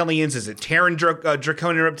reptilians? Is it Terran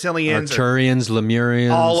draconian reptilians? Arcturians,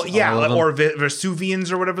 Lemurians. All of them. or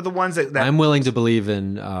Vesuvians or whatever the ones that I'm willing to believe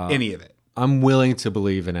in any of it. I'm willing to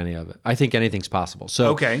believe in any of it. I think anything's possible.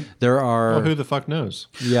 So Okay. there are. Well, who the fuck knows?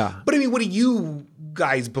 Yeah. But I mean, what do you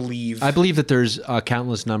guys believe? I believe that there's a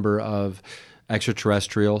countless number of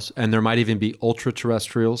extraterrestrials, and there might even be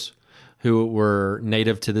ultra-terrestrials who were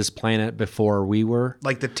native to this planet before we were,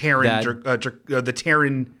 like the Terran, the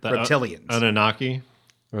Terran reptilians. Anunnaki.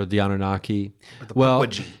 or the Anunnaki. the Well,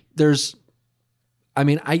 pukwudgie. there's. I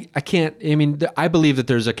mean, I can't. I mean, I believe that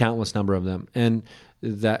there's a countless number of them, and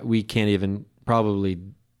that we can't even probably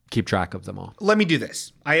keep track of them all. Let me do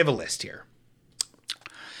this. I have a list here.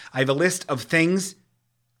 I have a list of things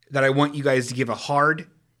that I want you guys to give a hard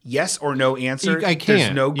yes or no answer. I can't.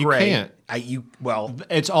 There's no You gray. can't. It's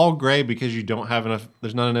It's all gray because you don't have enough.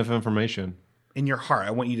 There's not enough information. in your heart.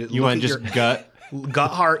 I want you to You look want at just your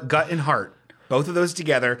gut. gut and heart. Both of those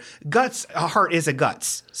together. Guts, a heart is a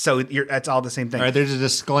guts. So that's all the same thing. All right, there's a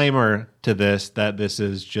disclaimer to this that this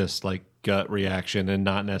is just like gut reaction and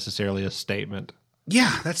not necessarily a statement.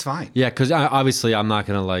 Yeah, that's fine. Yeah, because obviously I'm not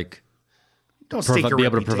going to like Don't stake your be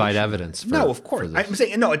able to provide reputation. evidence. No, of course. this. I'm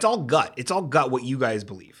saying no. It's all gut. It's all gut. What you guys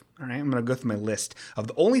believe. All right. I'm going to go through my list of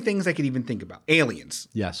the only things I could even think about. Aliens,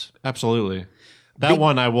 Yes. Absolutely. That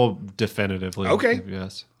one I will definitively. Okay.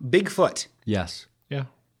 Yes. Bigfoot, Yes. Yeah.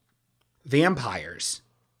 vampires,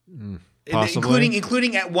 Possibly.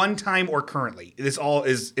 including at one time or currently. This all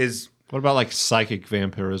is. What about like psychic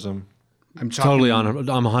vampirism? I'm talking, Totally on.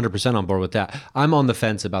 I'm 100% on board with that. I'm on the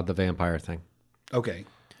fence about the vampire thing. Okay.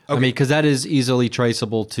 I mean, because that is easily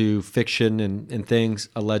traceable to fiction and things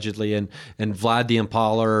allegedly, and Vlad the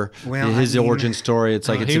Impaler, Well, his I mean- origin story. It's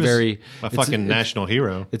like He it's a was very a fucking national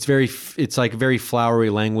hero. It's like very flowery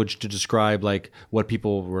language to describe like what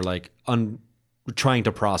people were like trying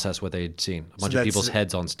to process what they had seen. A bunch of people's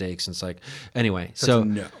heads on stakes. And it's like, anyway. So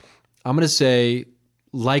no. I'm going to say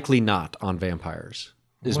likely not on vampires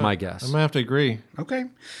is my guess. I'm going to have to agree. Okay.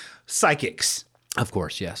 Psychics. Of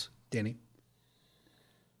course, yes. Danny?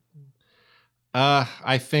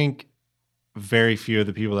 I think very few of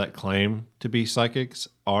the people that claim to be psychics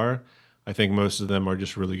are. I think most of them are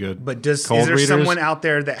just really good. But is cold there readers. Someone out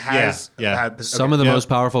there that has... Yeah. Some of the most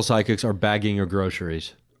powerful psychics are bagging your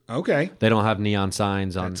groceries. Okay. They don't have neon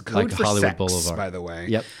signs on That's code like for Hollywood sex, Boulevard. by the way.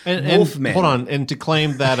 Yep. And Wolfman. hold on. And to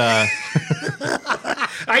claim that...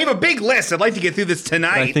 I have a big list. I'd like to get through this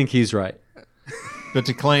tonight. I think he's right. But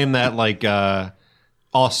to claim that like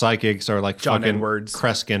all psychics are like John fucking Edwards.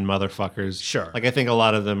 Kreskin motherfuckers. Sure. Like I think a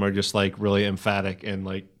lot of them are just like really emphatic and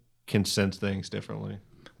like can sense things differently.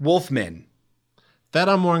 Wolfman. That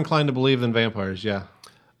I'm more inclined to believe than vampires. Yeah.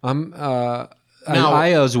 I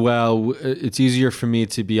as well. It's easier for me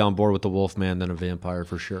to be on board with the Wolfman than a vampire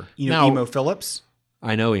for sure. You know Now- Emo Phillips?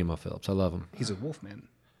 I know Emo Phillips. I love him. He's a Wolfman.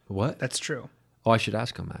 What? That's true. Oh, I should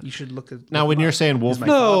ask him that. You should look at... Now when you're saying wolf he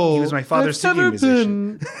was my father's singing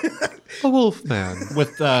musician. a Wolfman.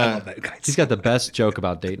 with I love that guy. He's got the best joke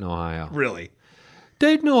about Dayton, Ohio. Really?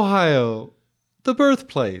 Dayton, Ohio, the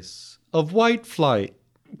birthplace of white flight.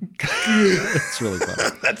 It's really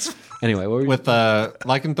fun. That's... Anyway, what were you? with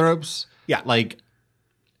lycanthropes. Yeah. Like,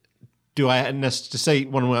 do I to say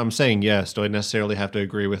when I'm saying yes? Do I necessarily have to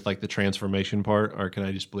agree with like the transformation part, or can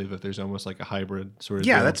I just believe that there's almost like a hybrid sort of?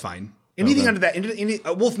 Yeah, deal? that's fine. Anything under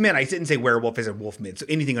that, Wolfman, I didn't say werewolf, I said Wolfman. So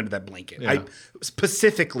anything under that blanket. Yeah. I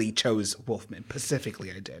specifically chose Wolfman.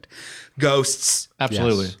 Specifically, I did. Ghosts.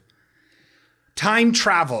 Absolutely. Yes. Time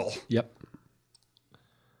travel. Yep.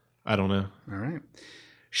 I don't know. All right.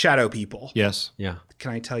 Shadow people. Yes. Yeah.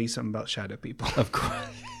 Can I tell you something about shadow people? Of course.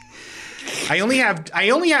 I only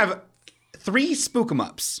have 3 spook 'em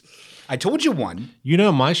ups. I told you one. You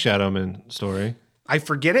know my Shadowman story. I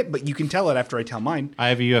forget it, but you can tell it after I tell mine. I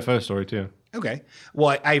have a UFO story too. Okay.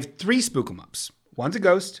 Well, I have 3 spook 'em ups. One's a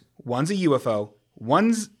ghost, one's a UFO,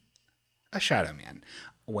 one's a shadow man.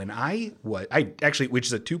 When I actually, which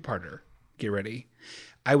is a 2-parter. Get ready.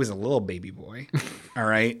 I was a little baby boy. All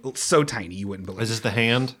right. So tiny, you wouldn't believe Is it. this the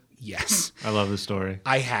hand? Yes. I love this story.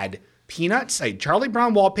 I had peanuts. I had Charlie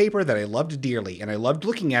Brown wallpaper that I loved dearly, and I loved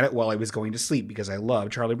looking at it while I was going to sleep because I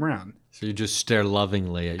love Charlie Brown. So you just stare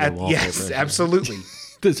lovingly at your wallpaper. Yes, absolutely.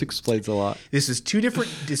 This explains a lot. This is two different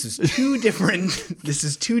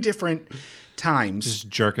times. Just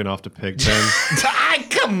jerking off to Pigpen.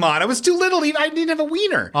 Come on, I was too little. I didn't have a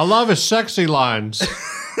wiener. I love his sexy lines.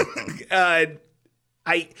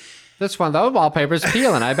 This one, though, wallpaper's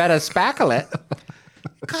peeling. I better spackle it.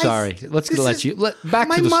 Guys, Sorry, let's let you back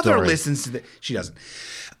my to the mother story. listens to this. She doesn't.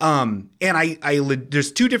 And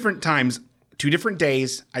there's 2 different times, 2 different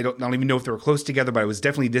days. I don't even know if they were close together, but I was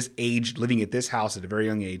definitely this age, living at this house at a very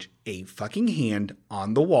young age. A fucking hand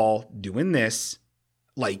on the wall doing this,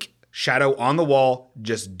 like shadow on the wall,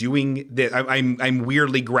 just doing this. I'm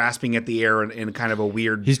weirdly grasping at the air in kind of a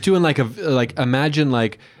weird. He's doing imagine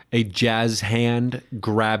a jazz hand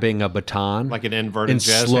grabbing a baton, Like an inverted in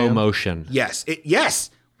jazz slow hand? motion. Yes.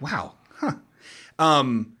 Wow. Huh.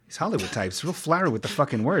 These Hollywood types real flowery with the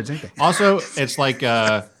fucking words, ain't they? Also, it's like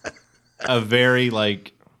a very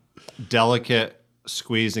like delicate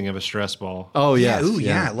squeezing of a stress ball. Oh Yeah. yes, Ooh,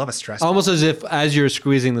 yeah. I love a stress. Almost as if as you're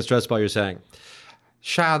squeezing the stress ball, you're saying,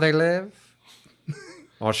 "Shall they live,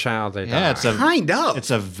 or shall they die?" Yeah, Kind of. it's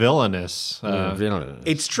a villainous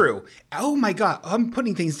It's true. Oh my God. I'm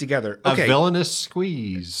putting things together. a Okay. villainous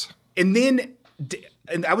squeeze. And then,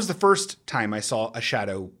 and that was the first time I saw a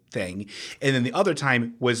shadow thing. And then the other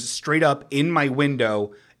time was straight up in my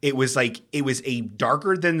window. It was a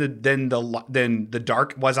darker than the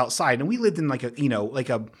dark was outside. And we lived in like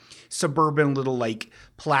a suburban little like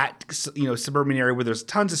suburban area where there's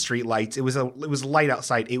tons of street lights. It was light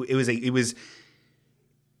outside. It was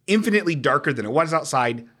infinitely darker than it was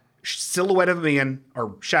outside. Silhouette of a man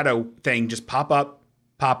or shadow thing just pop up,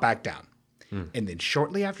 pop back down. And then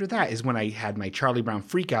shortly after that is when I had my Charlie Brown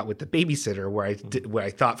freak out with the babysitter, where I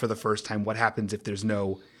thought for the first time, what happens if there's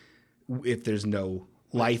no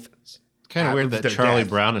life? Kind of weird that their Charlie death.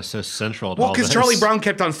 Brown is so central to Well, all because this. Charlie Brown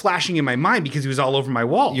kept on flashing in my mind because he was all over my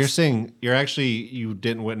walls. You're saying you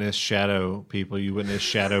didn't witness shadow people. You witnessed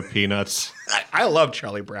shadow peanuts. I love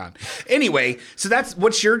Charlie Brown. Anyway, so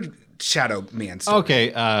what's your shadow man story?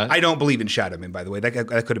 Okay. I don't believe in shadow man, by the way. That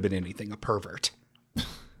could have been anything. A pervert.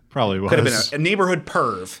 Probably was. Could have been a neighborhood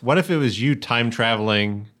perv. What if it was you time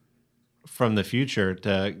traveling from the future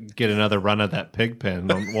to get another run at that pig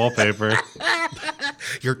pen on wallpaper?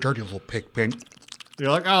 Your dirty little pig pen.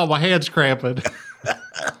 You're like, oh, my hand's cramping.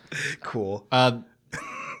 Cool.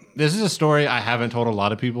 This is a story I haven't told a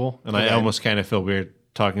lot of people, and I almost kind of feel weird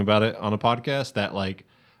talking about it on a podcast that like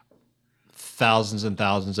thousands and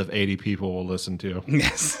thousands of 80 people will listen to.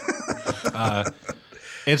 Yes.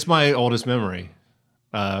 It's my oldest memory.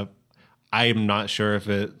 I am not sure if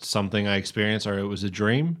it's something I experienced or it was a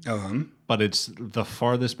dream, but it's the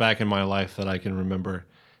farthest back in my life that I can remember,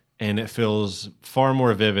 and it feels far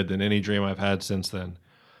more vivid than any dream I've had since then.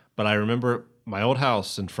 But I remember my old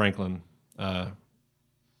house in Franklin.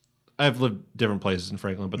 I've lived different places in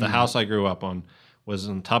Franklin, but the house I grew up on was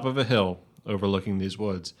on top of a hill overlooking these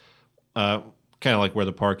woods, kind of like where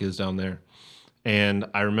the park is down there. And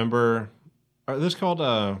I remember, are those called,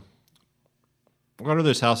 what are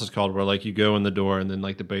those houses called where like you go in the door and then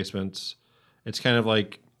like the basements, it's kind of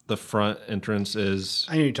like the front entrance is.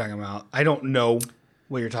 I know what you're talking about. I don't know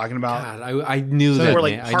what you're talking about. God, I knew that. Where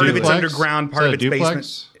like part of it's underground, part of it's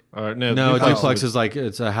basement. No, duplex is like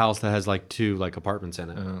it's a house that has like 2 like apartments in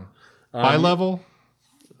it. Bi-level?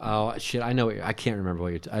 Oh shit! I know. I can't remember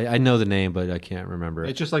what you're. I know the name, but I can't remember.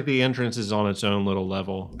 It's just like the entrance is on its own little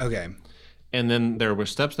level. Okay. And then there were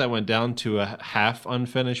steps that went down to a half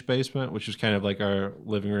unfinished basement, which is kind of like our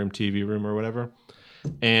living room, TV room, or whatever.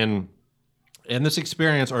 And in this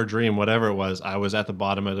experience or dream, whatever it was, I was at the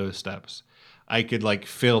bottom of those steps. I could like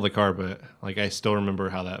feel the carpet. Like I still remember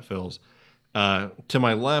how that feels. To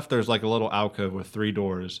my left, there's like a little alcove with 3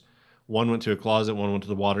 doors. One went to a closet, one went to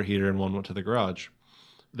the water heater, and one went to the garage.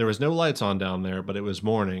 There was no lights on down there, but it was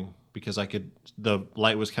morning because the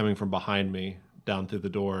light was coming from behind me down through the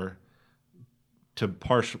door to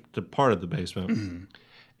part of the basement. Mm-hmm.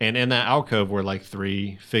 And in that alcove were like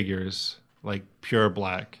 3 figures, like pure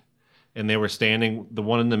black. And they were standing, the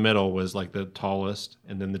one in the middle was like the tallest,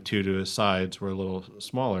 and then the 2 to his sides were a little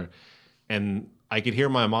smaller. And I could hear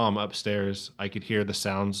my mom upstairs. I could hear the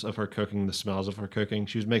sounds of her cooking, the smells of her cooking.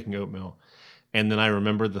 She was making oatmeal. And then I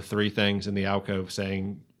remembered the 3 things in the alcove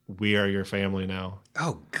saying, "We are your family now."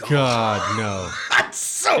 Oh God, God no! That's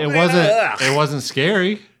so. It wasn't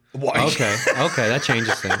scary. What? Okay, that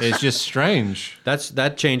changes things. It's just strange.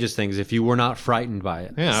 That changes things. If you were not frightened by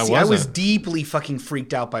it, Yeah, I was deeply fucking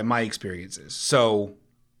freaked out by my experiences. So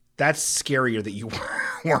that's scarier that you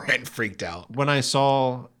weren't freaked out. When I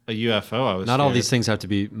saw a UFO, I was not scared. all these things have to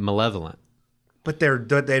be malevolent. But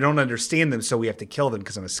they don't understand them, so we have to kill them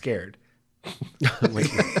because I'm scared.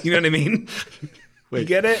 Wait, you know what I mean? You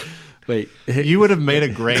get it? Wait, you would have made a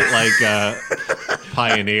great like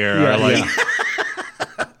pioneer or like. Yeah.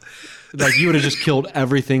 Like you would have just killed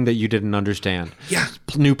everything that you didn't understand. Yeah.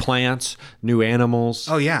 New plants, new animals.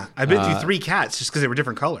 Oh, yeah. I've been through 3 cats just because they were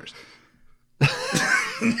different colors.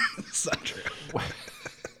 It's not true.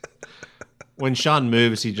 When Shawn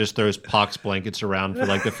moves, he just throws pox blankets around for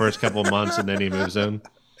like the first couple months and then he moves in.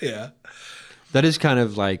 Yeah. That is kind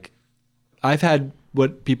of like, I've had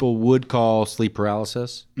what people would call sleep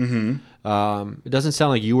paralysis. Mm-hmm. It doesn't sound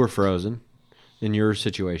like you were frozen in your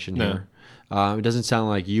situation here. It doesn't sound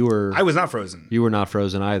like you were. I was not frozen. You were not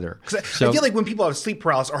frozen either. I feel like when people have sleep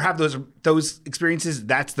paralysis or have those experiences,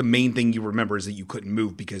 that's the main thing you remember is that you couldn't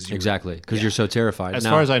move because you you're so terrified. As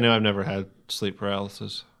far as I know, I've never had sleep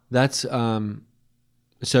paralysis. That's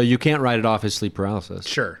so you can't write it off as sleep paralysis.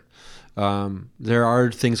 Sure. There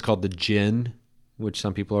are things called the jinn, which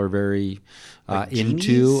some people are very like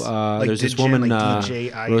into. Like there's this woman,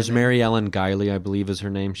 like Rosemary Ellen Guiley, I believe is her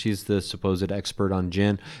name. She's the supposed expert on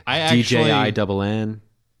jinn. DJINN.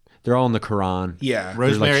 They're all in the Quran. Yeah.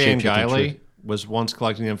 Rosemary Ann Guiley was once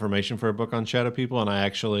collecting information for a book on shadow people, and I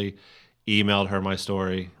actually emailed her my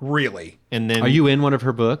story. Really? And then, are you in one of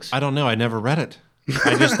her books? I don't know. I never read it.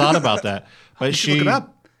 I just thought about that. But look it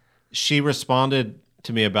up. She responded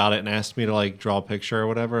to me about it and asked me to like draw a picture or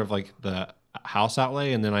whatever of like the house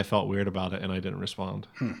outlay, and then I felt weird about it and I didn't respond.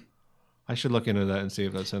 I should look into that and see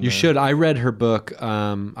if that's in there. You should. I read her book.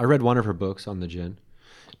 I read one of her books on the jinn.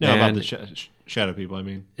 No, about the shadow people, I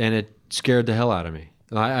mean. And it scared the hell out of me.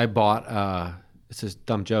 I bought, it's a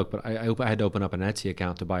dumb joke, but I had to open up an Etsy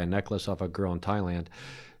account to buy a necklace off a girl in Thailand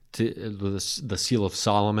with the Seal of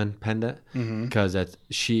Solomon pendant, because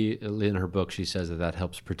in her book she says that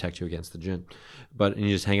helps protect you against the jinn. And you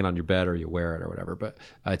just hang it on your bed or you wear it or whatever. But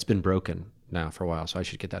it's been broken now for a while, so I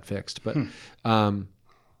should get that fixed. But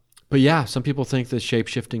yeah, some people think the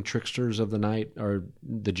shape-shifting tricksters of the night are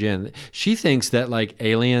the jinn. She thinks that like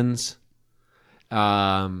aliens,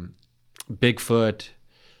 Bigfoot,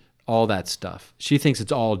 all that stuff. She thinks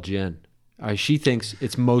it's all jinn. She thinks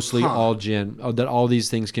it's mostly all jinn. That all these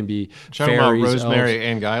things can be fairies. About Rosemary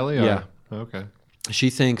Ann Guiley? Yeah. Okay. She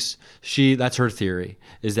thinks that's her theory,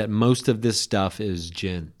 is that most of this stuff is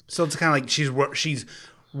jinn. So it's kind of like she's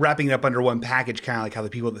wrapping it up under one package, kind of like how the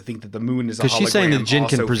people that think that the moon is a hologram. Because she's saying the jinn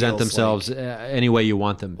can also present feels themselves any way you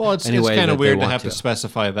want them. Well, it's any way kind that of they weird to want have to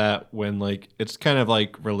specify that when like it's kind of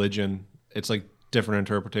like religion. It's like different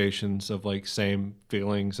interpretations of like same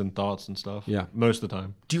feelings and thoughts and stuff. Yeah. Most of the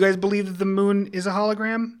time. Do you guys believe that the moon is a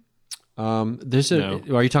hologram? No.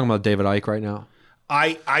 Are you talking about David Icke right now?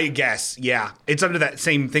 I guess, yeah. It's under that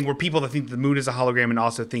same thing where people that think the moon is a hologram and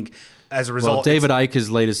also think as a result. Well, David Icke's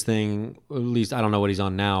latest thing, at least I don't know what he's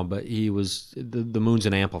on now, but he was the moon's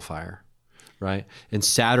an amplifier, right? And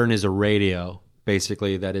Saturn is a radio,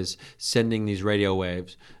 basically, that is sending these radio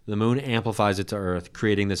waves. The moon amplifies it to Earth,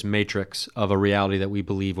 creating this matrix of a reality that we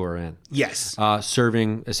believe we're in. Yes.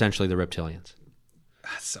 Serving essentially the reptilians.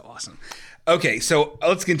 That's so awesome. Okay, so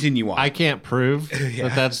let's continue on. I can't prove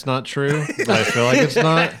that that's not true, but I feel like it's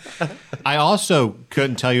not. I also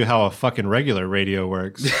couldn't tell you how a fucking regular radio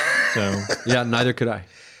works. So Yeah, neither could I.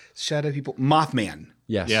 Shadow people. Mothman.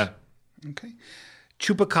 Yes. yeah, Okay.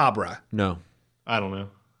 Chupacabra. No. I don't know.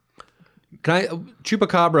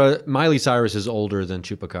 Chupacabra, Miley Cyrus is older than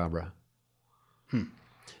Chupacabra.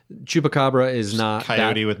 Chupacabra is not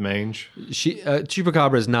Coyote with mange.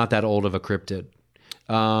 Chupacabra is not that old of a cryptid.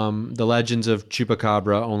 The legends of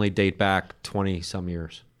Chupacabra only date back 20 some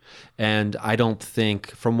years. And I don't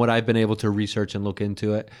think, from what I've been able to research and look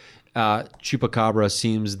into it, Chupacabra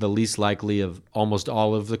seems the least likely of almost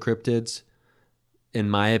all of the cryptids, in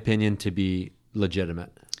my opinion, to be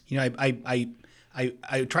legitimate. You know,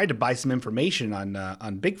 I tried to buy some information on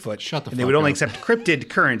Bigfoot. Shut the and they fuck would only up. accept cryptid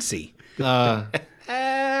currency. That's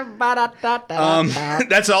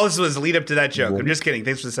That's all this was lead up to that joke. I'm just kidding.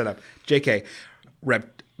 Thanks for the setup. JK.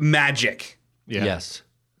 Magic. Yeah. Yes.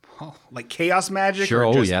 Oh, like chaos magic? Sure. or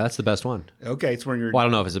Oh, just- yeah. That's the best one. Okay, it's when you're Well, I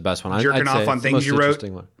don't know if it's the best one. jerking I'd off say on it's the things most you wrote.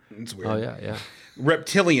 interesting one. It's weird. Oh, yeah.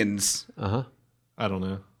 Reptilians. Uh-huh. I don't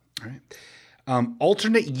know. All right.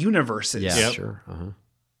 Alternate universes. Yeah, Yep. sure. Uh-huh.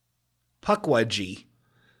 Pukwudgie.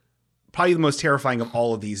 Probably the most terrifying of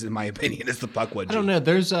all of these, in my opinion, is the Pukwudgie. I don't know.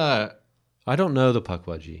 There's I don't know the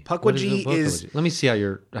pukwudgie. Pukwudgie What is- Let me see how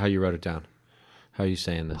you wrote it down. How are you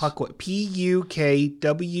saying this? Pukwudgie.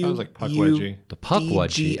 Sounds like pukwudgie. The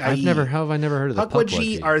pukwudgie. How have I never heard of the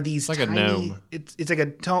Pukwudgie pukwudgie? are these It's like a tiny, gnome. It's like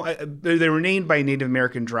a they were named by a Native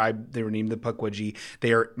American tribe. They were named the Pukwudgie.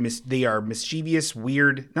 They are mischievous,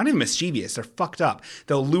 weird. Not even mischievous. They're fucked up.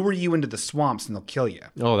 They'll lure you into the swamps and they'll kill you.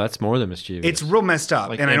 Oh, that's more than mischievous. It's real messed up,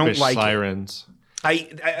 Like and I don't impish like it. sirens.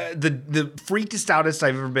 The freakest outest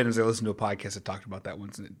I've ever been is I listened to a podcast that talked about that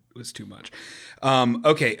once, and it was too much. And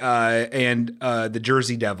the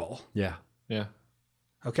Jersey Devil. yeah. Yeah.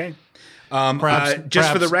 Okay. Perhaps,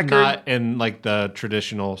 just for the perhaps record, not in like the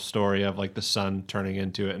traditional story of like the sun turning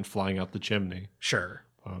into it and flying up the chimney. sure.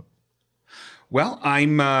 Wow. Well,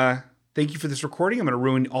 thank you for this recording. I'm going to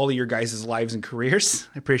ruin all of your guys' lives and careers.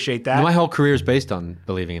 I appreciate that. My whole career is based on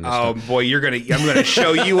believing in this Oh stuff. boy, I'm gonna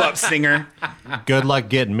show you up, Singer. Good luck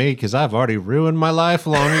getting me because I've already ruined my life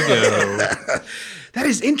long ago. That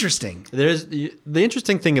is interesting. There's the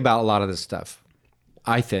interesting thing about a lot of this stuff,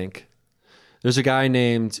 I think. There's a guy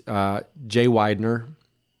named Jay Widener.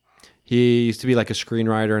 He used to be like a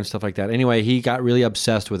screenwriter and stuff like that. Anyway, he got really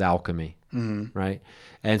obsessed with alchemy, right?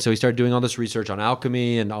 And so he started doing all this research on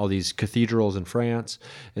alchemy and all these cathedrals in France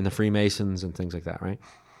and the Freemasons and things like that, right?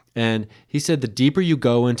 And he said the deeper you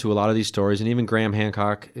go into a lot of these stories, and even Graham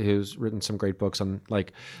Hancock, who's written some great books on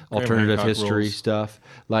like alternative Hancock history rules. stuff,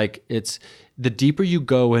 like it's the deeper you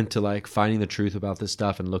go into like finding the truth about this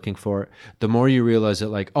stuff and looking for it, the more you realize that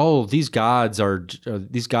like, oh, these gods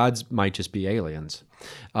might just be aliens.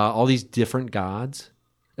 All these different gods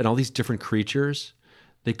and all these different creatures,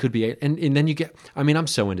 they could be, and then you get. I mean, I'm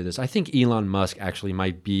so into this. I think Elon Musk actually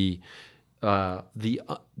might be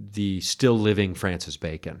the still living Francis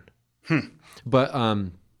Bacon. But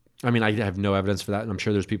I mean, I have no evidence for that, and I'm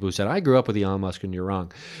sure there's people who said I grew up with Elon Musk, and you're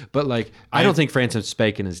wrong. But like, I don't think Francis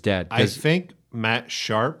Bacon is dead. I think Matt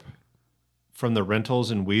Sharp from the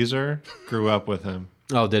Rentals and Weezer grew up with him.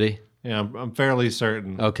 Oh, did he? Yeah, I'm fairly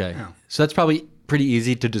certain. Okay, so that's probably pretty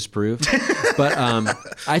easy to disprove. But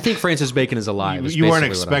I think Francis Bacon is alive. is You weren't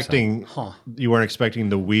basically what I'm saying. expecting. You weren't expecting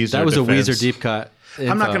the Weezer. That was defense. a Weezer deep cut.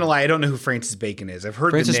 I'm not gonna lie. I don't know who Francis Bacon is. I've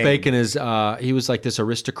heard Francis the name. Bacon is he was like this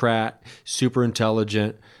aristocrat, super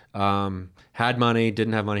intelligent, had money,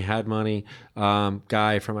 didn't have money, had money.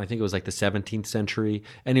 Guy from, I think it was like the 17th century.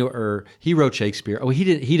 Anyway, or he wrote Shakespeare. Oh, he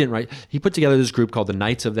didn't write. He put together this group called the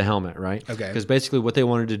Knights of the Helmet, right? Okay. Because basically what they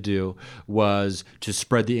wanted to do was to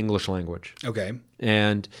spread the English language. Okay.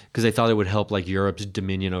 And because they thought it would help like Europe's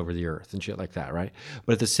dominion over the earth and shit like that, right?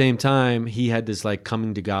 But at the same time, he had this like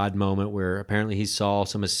coming to God moment where apparently he saw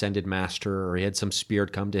some ascended master, or he had some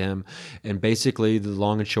spirit come to him. And basically the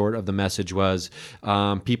long and short of the message was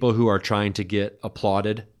people who are trying to get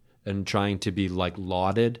applauded and trying to be like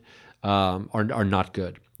lauded are not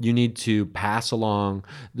good. You need to pass along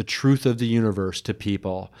the truth of the universe to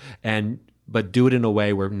people, but do it in a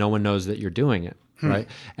way where no one knows that you're doing it, right?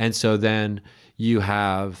 And so then you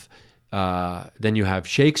have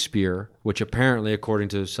Shakespeare, which apparently, according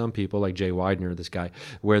to some people like Jay Widener, this guy,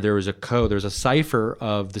 where there was a code, there's a cipher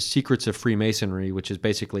of the secrets of Freemasonry, which is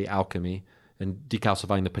basically alchemy and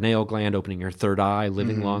decalcifying the pineal gland, opening your third eye,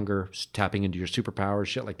 living longer, tapping into your superpowers,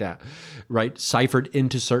 shit like that, right? Ciphered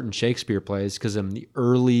into certain Shakespeare plays, because in the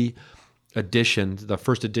early editions, the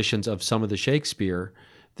first editions of some of the Shakespeare,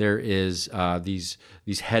 there is these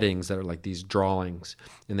headings that are like these drawings,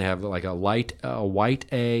 and they have like a white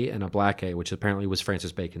A and a black A, which apparently was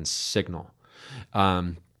Francis Bacon's signal.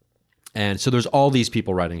 And so there's all these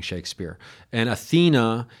people writing Shakespeare, and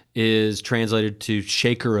Athena is translated to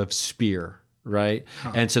shaker of spear, right?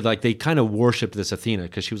 And so like they kind of worshipped this Athena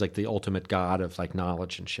because she was like the ultimate god of like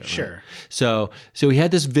knowledge and shit. Sure. Right? So he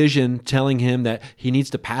had this vision telling him that he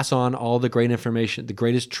needs to pass on all the great information, the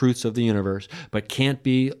greatest truths of the universe, but can't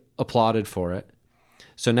be applauded for it.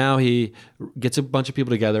 So now he gets a bunch of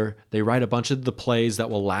people together. They write a bunch of the plays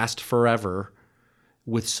that will last forever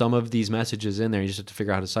with some of these messages in there. You just have to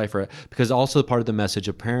figure out how to decipher it, because also part of the message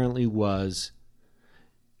apparently was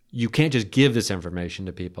you can't just give this information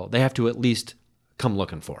to people. They have to at least come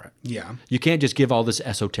looking for it. Yeah. You can't just give all this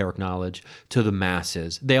esoteric knowledge to the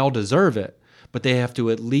masses. They all deserve it, but they have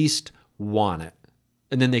to at least want it,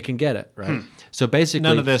 and then they can get it, right? So basically,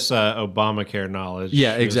 None of this Obamacare knowledge.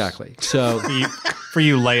 yeah, Just exactly. So for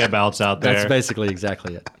you layabouts out there. that's basically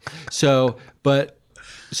exactly it.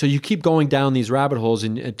 So you keep going down these rabbit holes,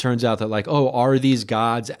 and it turns out that like, oh, are these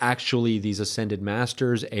gods actually these ascended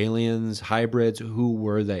masters, aliens, hybrids? Who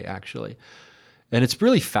were they actually? And it's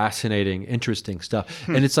really fascinating, interesting stuff.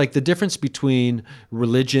 And it's like the difference between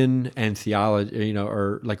religion and theology,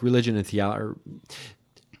 or like religion and theology.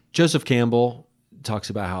 Joseph Campbell talks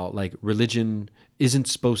about how like religion isn't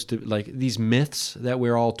supposed to, like these myths that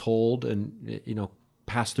we're all told and,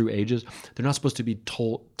 pass through ages, they're not supposed to be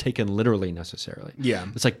taken literally necessarily. Yeah.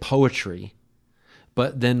 It's like poetry.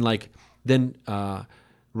 But then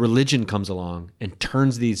religion comes along and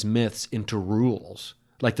turns these myths into rules,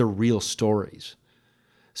 like they're real stories.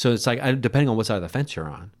 So it's like, depending on what side of the fence you're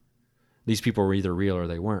on, these people were either real or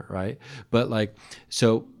they weren't, right? But like,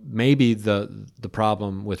 so maybe the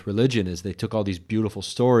problem with religion is they took all these beautiful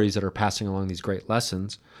stories that are passing along these great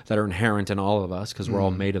lessons that are inherent in all of us because we're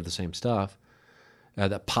all made of the same stuff,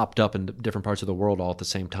 that popped up in different parts of the world all at the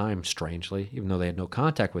same time, strangely, even though they had no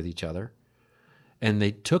contact with each other. And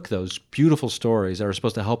they took those beautiful stories that are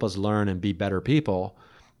supposed to help us learn and be better people,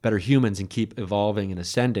 better humans, and keep evolving and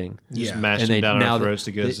ascending. Just Yeah. mash And them they- down now our that throats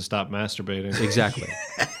to get they- us to stop masturbating. Exactly.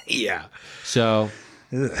 Yeah. So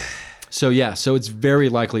it's very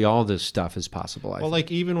likely all this stuff is possible. I Well, think.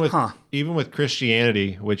 like even with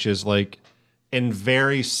Christianity, which is like in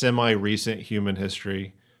very semi-recent human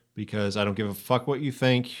history, because I don't give a fuck what you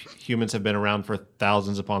think. Humans have been around for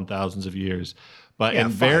thousands upon thousands of years, but Yeah, in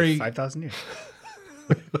very 5,000 years.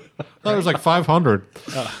 thought it was like 500.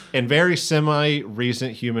 In very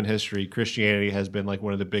semi-recent human history, Christianity has been like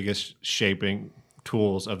one of the biggest shaping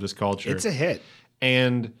tools of this culture. It's a hit.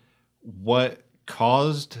 And what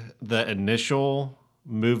caused the initial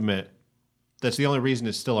movement, that's the only reason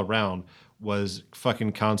it's still around, was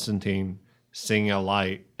fucking Constantine seeing a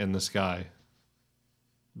light in the sky.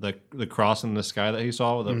 The cross in the sky that he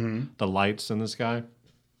saw, the lights in the sky.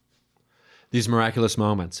 These miraculous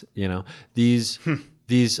moments, these,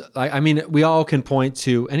 I mean, we all can point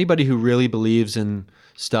to anybody who really believes in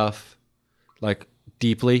stuff like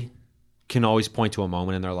deeply can always point to a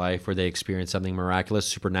moment in their life where they experience something miraculous,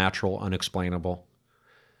 supernatural, unexplainable.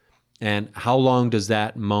 And how long does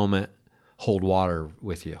that moment hold water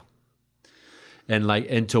with you? And like,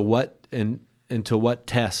 into what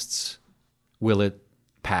tests will it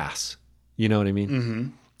pass? You know what I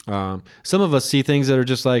mean? Mm-hmm. Some of us see things that are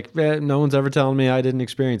just like, no one's ever telling me, I didn't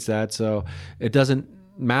experience that. So it doesn't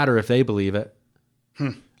matter if they believe it.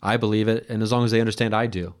 I believe it. And as long as they understand I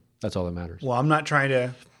do, that's all that matters. Well, I'm not trying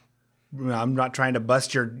to I'm not trying to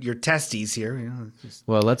bust your testes here.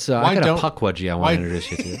 Well, let's. I got a pukwudgie I want to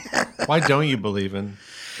introduce you to. Why don't you believe in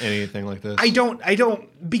anything like this? I don't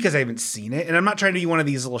because I haven't seen it, and I'm not trying to be one of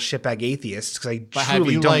these little shitbag atheists because I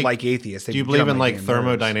truly don't like atheists. Do you believe in like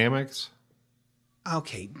thermodynamics?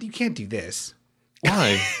 Okay, you can't do this.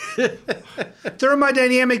 Why?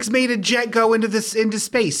 Thermodynamics made a jet go into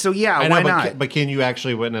space, so yeah, why not? But can you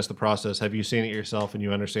actually witness the process? Have you seen it yourself and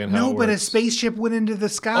you understand how it works? No, but a spaceship went into the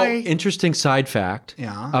sky. Interesting side fact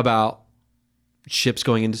about ships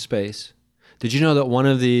going into space. Did you know that one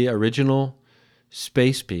of the original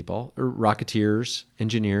space people, or rocketeers,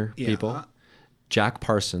 engineer people, Jack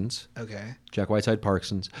Parsons, Jack Whiteside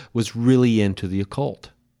Parsons, was really into the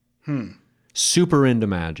occult. Super into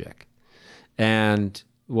magic. And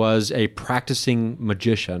was a practicing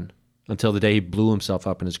magician until the day he blew himself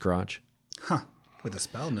up in his garage. With a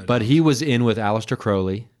spell, no doubt. But he was in with Aleister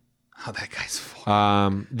Crowley. Oh, that guy's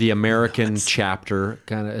full. The American chapter,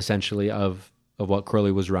 kind of essentially, of what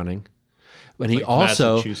Crowley was running. But he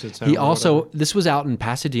also, this was out in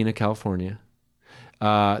Pasadena, California.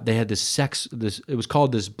 They had it was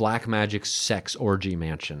called this black magic sex orgy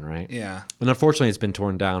mansion, right? Yeah. And unfortunately, it's been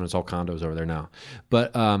torn down. It's all condos over there now.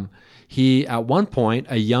 But he, at one point,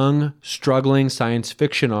 a young, struggling science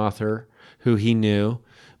fiction author who he knew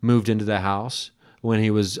moved into the house when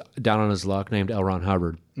he was down on his luck, named L. Ron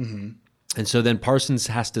Hubbard. Mm-hmm. And so then Parsons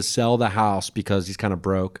has to sell the house because he's kind of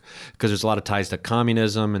broke, because there's a lot of ties to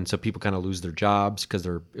communism, and so people kind of lose their jobs because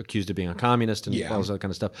they're accused of being a communist and all that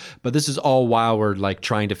kind of stuff. But this is all while we're like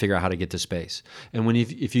trying to figure out how to get to space. And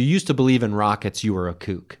if you used to believe in rockets, you were a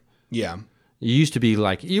kook. Yeah. You used to be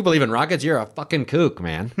like, you believe in rockets, you're a fucking kook,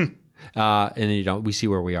 man. And we see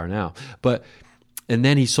where we are now. And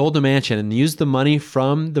then he sold the mansion and used the money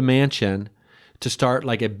from the mansion to start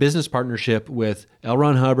like a business partnership with L.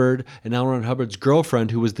 Ron Hubbard and L. Ron Hubbard's girlfriend,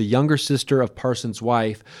 who was the younger sister of Parsons'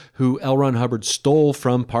 wife, who L. Ron Hubbard stole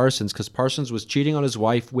from Parsons because Parsons was cheating on his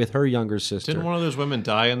wife with her younger sister. Didn't one of those women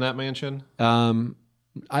die in that mansion? Not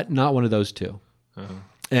one of those two. Uh-huh.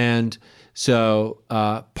 And so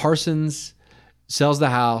Parsons sells the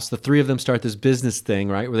house. The three of them start this business thing,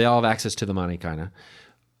 right, where they all have access to the money, kind of.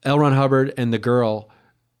 L. Ron Hubbard and the girl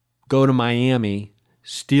go to Miami,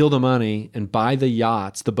 steal the money, and buy the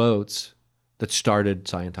yachts, the boats that started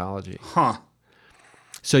Scientology.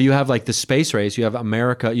 So you have like the space race, you have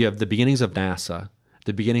America, you have the beginnings of NASA,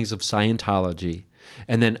 the beginnings of Scientology,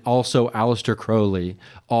 and then also Aleister Crowley,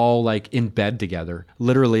 all like in bed together,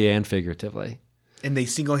 literally and figuratively. And they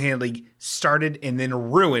single-handedly started and then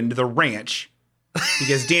ruined the ranch.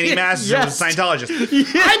 Because Danny Masterson was a Scientologist.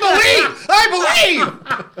 I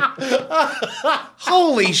believe!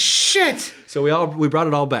 Holy shit! So we brought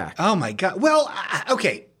it all back. Oh my god. Well,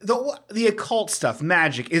 okay. The occult stuff,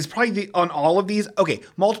 magic, is probably on all of these. Okay,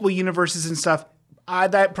 multiple universes and stuff.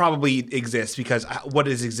 That probably exists because what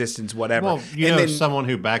is existence, whatever. Well, someone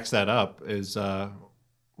who backs that up is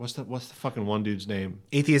what's the fucking one dude's name?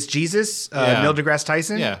 Atheist Jesus, Neil deGrasse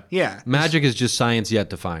Tyson. Yeah. Magic is just science yet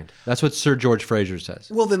to find. That's what Sir George Fraser says.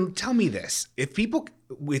 Well, then tell me this: if people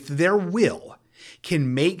with their will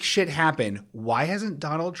can make shit happen, why hasn't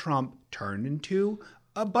Donald Trump turned into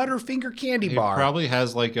a Butterfinger candy bar? He probably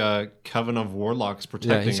has like a coven of warlocks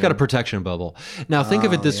protecting him. Yeah, he's got a protection bubble. Now think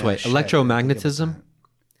of it this way. Electromagnetism,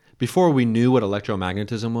 before we knew what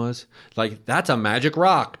electromagnetism was, like that's a magic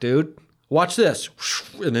rock, dude. Watch this.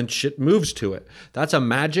 And then shit moves to it. That's a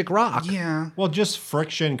magic rock. Yeah. Well, just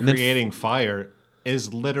friction creating fire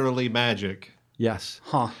is literally magic. Yes.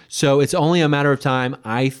 So it's only a matter of time,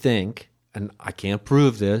 I think, and I can't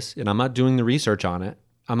prove this, and I'm not doing the research on it.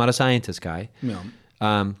 I'm not a scientist guy. No.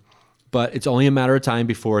 But it's only a matter of time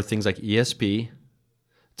before things like ESP,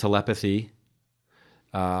 telepathy,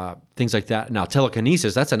 things like that. Now,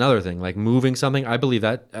 telekinesis, that's another thing, like moving something. I believe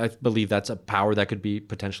that's a power that could be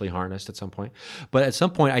potentially harnessed at some point. But at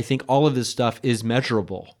some point, I think all of this stuff is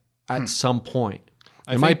measurable at some point.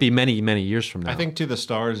 It might be many, many years from now. I think To the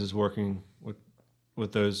Stars is working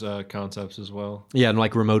with those concepts as well. Yeah, and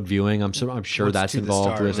like remote viewing, I'm sure that's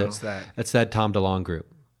involved with it. What's that? It's that Tom DeLonge group.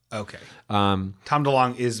 Okay. Tom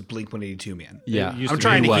DeLonge is Blink-182 man. Yeah. I'm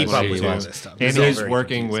trying to keep up with all this stuff. And he's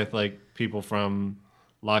working with like people from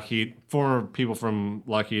former people from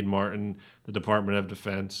Lockheed Martin, the Department of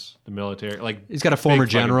Defense, the military. Like he's got a former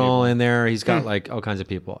general in there. He's got like all kinds of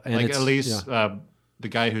people. And like at least the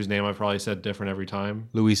guy whose name I probably said different every time.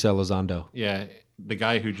 Luis Elizondo. Yeah, the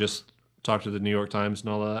guy who just talked to the New York Times and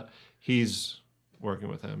all that. He's working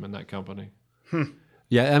with him in that company.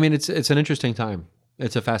 Yeah, I mean it's an interesting time.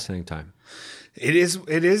 It's a fascinating time. It is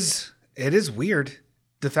weird.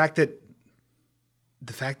 The fact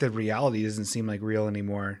that reality doesn't seem like real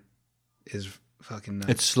anymore. is fucking nuts.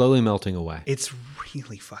 It's slowly melting away. It's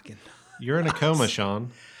really fucking nuts. You're in a coma,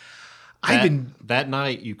 Shawn. That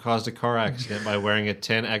night you caused a car accident by wearing a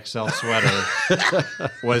 10XL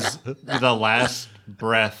sweater was the last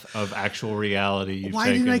breath of actual reality you've Why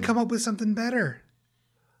taken. didn't I come up with something better?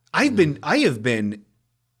 I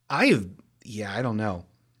don't know.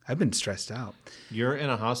 I've been stressed out. You're in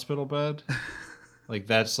a hospital bed? Like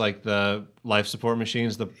that's like the life support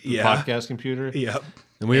machines, the Yeah. podcast computer? Yep.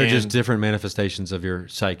 And we are just different manifestations of your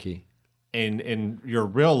psyche. In your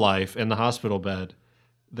real life, in the hospital bed,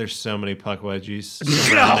 there's so many pukwudgies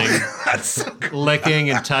surrounding, That's so good. licking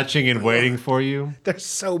and touching and waiting for you, They're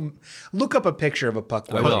so. Look up a picture of a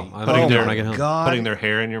pukwudgie. I will. I'm putting gonna do it their- when I get home. God. putting their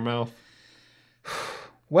hair in your mouth.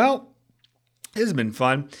 Well, this has been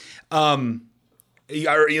fun. I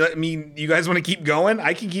mean, you guys want to keep going?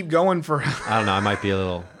 I can keep going for. I don't know. I might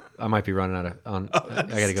be running out of. I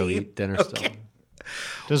gotta go Steam? eat dinner Okay. still.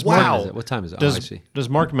 Does Wow. Mark, What time is it? Oh, I does, see. does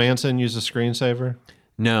Mark Manson use a screensaver?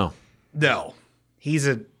 No. No, he's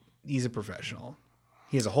a professional.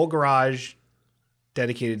 He has a whole garage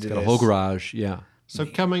dedicated to Got this. a whole garage. Yeah. So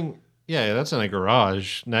that's in a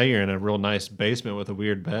garage. Now you're in a real nice basement with a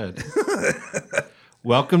weird bed.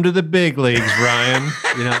 Welcome to the big leagues, Ryan.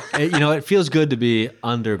 It feels good to be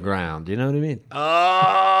underground. You know what I mean?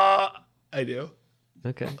 I do.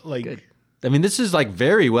 Okay. Like- good. I mean, this is like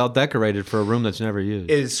very well decorated for a room that's never used.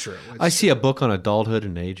 It is true. I see a book on adulthood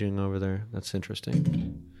and aging over there. That's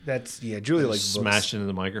interesting. That's Julie likes Smashed into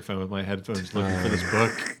the microphone with my headphones looking for this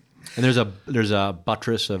book. And there's a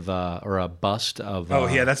buttress of or a bust of. Oh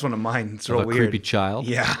yeah, that's one of mine. It's of real a weird. creepy child.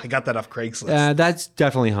 Yeah, I got that off Craigslist. That's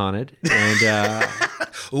definitely haunted. And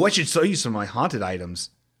Oh, I should show you some of my haunted items.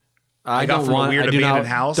 I got don't from a want. weird I do abandoned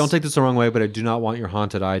not, house. Don't take this the wrong way, but I do not want your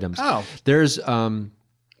haunted items. Oh. There's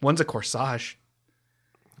One's a corsage.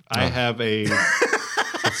 I have a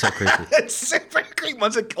That's so creepy. It's super creepy.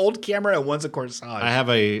 One's an old camera and one's a corsage. I have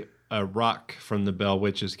a rock from the Bell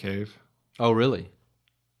Witch's cave. Oh, really?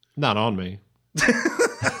 Not on me.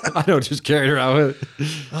 I don't just carry it around with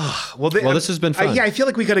it. well, this has been fun. I feel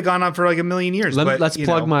like we could have gone on for like a million years. Let's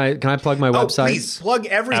plug my. Can I plug my website? Please plug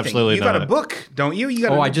everything. Absolutely You got a not. book, don't you? You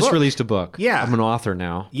got. I just released a book. Yeah. I'm an author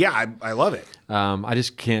now. Yeah, I love it. I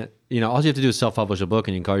just can't. All you have to do is self-publish a book,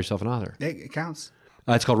 and you can call yourself an author. It counts.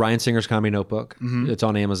 It's called Ryan Singer's Comedy Notebook. Mm-hmm. It's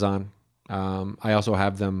on Amazon. I also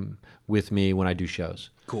have them with me when I do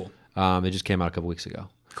shows. Cool. They just came out a couple weeks ago.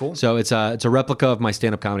 Cool. So it's a replica of my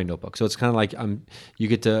stand-up comedy notebook. So it's kind of like you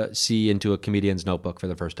get to see into a comedian's notebook for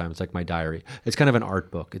the first time. It's like my diary. It's kind of an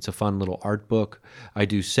art book. It's a fun little art book. I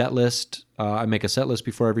do set list. I make a set list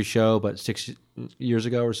before every show, but 6 years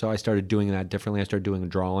ago or so, I started doing that differently. I started doing a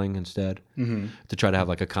drawing instead to try to have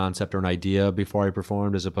like a concept or an idea before I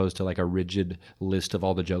performed, as opposed to like a rigid list of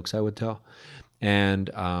all the jokes I would tell. And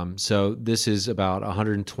so this is about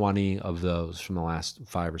 120 of those from the last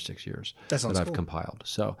 5 or 6 years That sounds I've cool. compiled.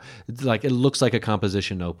 So it's like it looks like a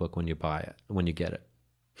composition notebook when you buy it, when you get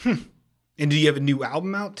it. And do you have a new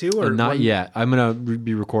album out too, or Not one? yet. I'm gonna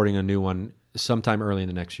be recording a new one sometime early in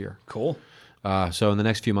the next year. Cool. So in the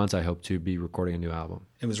next few months, I hope to be recording a new album.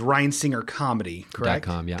 It was Ryan Singer Comedy, correct?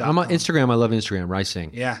 .com, yeah. Dot I'm on com. Instagram. I love Instagram. Rising.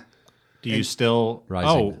 Yeah. Do you still? Rising.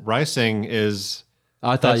 Oh, Rising is.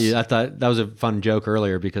 I thought that was a fun joke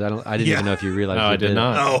earlier because I didn't Yeah. even know if you realized. No, you I did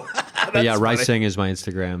not. Oh, But yeah, that's Rising is my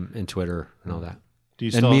Instagram and Twitter and all that. Do you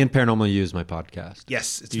And still? me and Paranormal U is my podcast.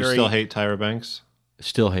 Yes, it's do you very. still hate Tyra Banks?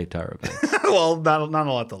 Still hate Tyra Banks. Well, not a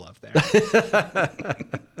lot to love there.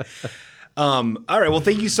 All right. Well,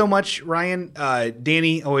 thank you so much, Ryan.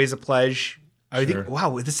 Danny, always a pleasure. I think.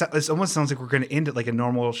 Wow, this almost sounds like we're going to end it like a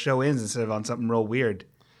normal show ends instead of on something real weird.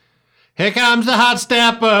 Here comes the hot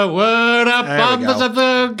stepper. What up, There we bumpers go. of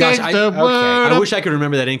the Gosh, gangster? I wish I could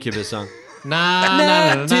remember that Incubus song.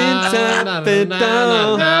 Na.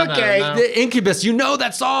 Okay. The Incubus, you know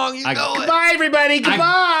that song. You know it. Goodbye, everybody. Goodbye.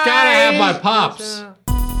 I gotta have my pops.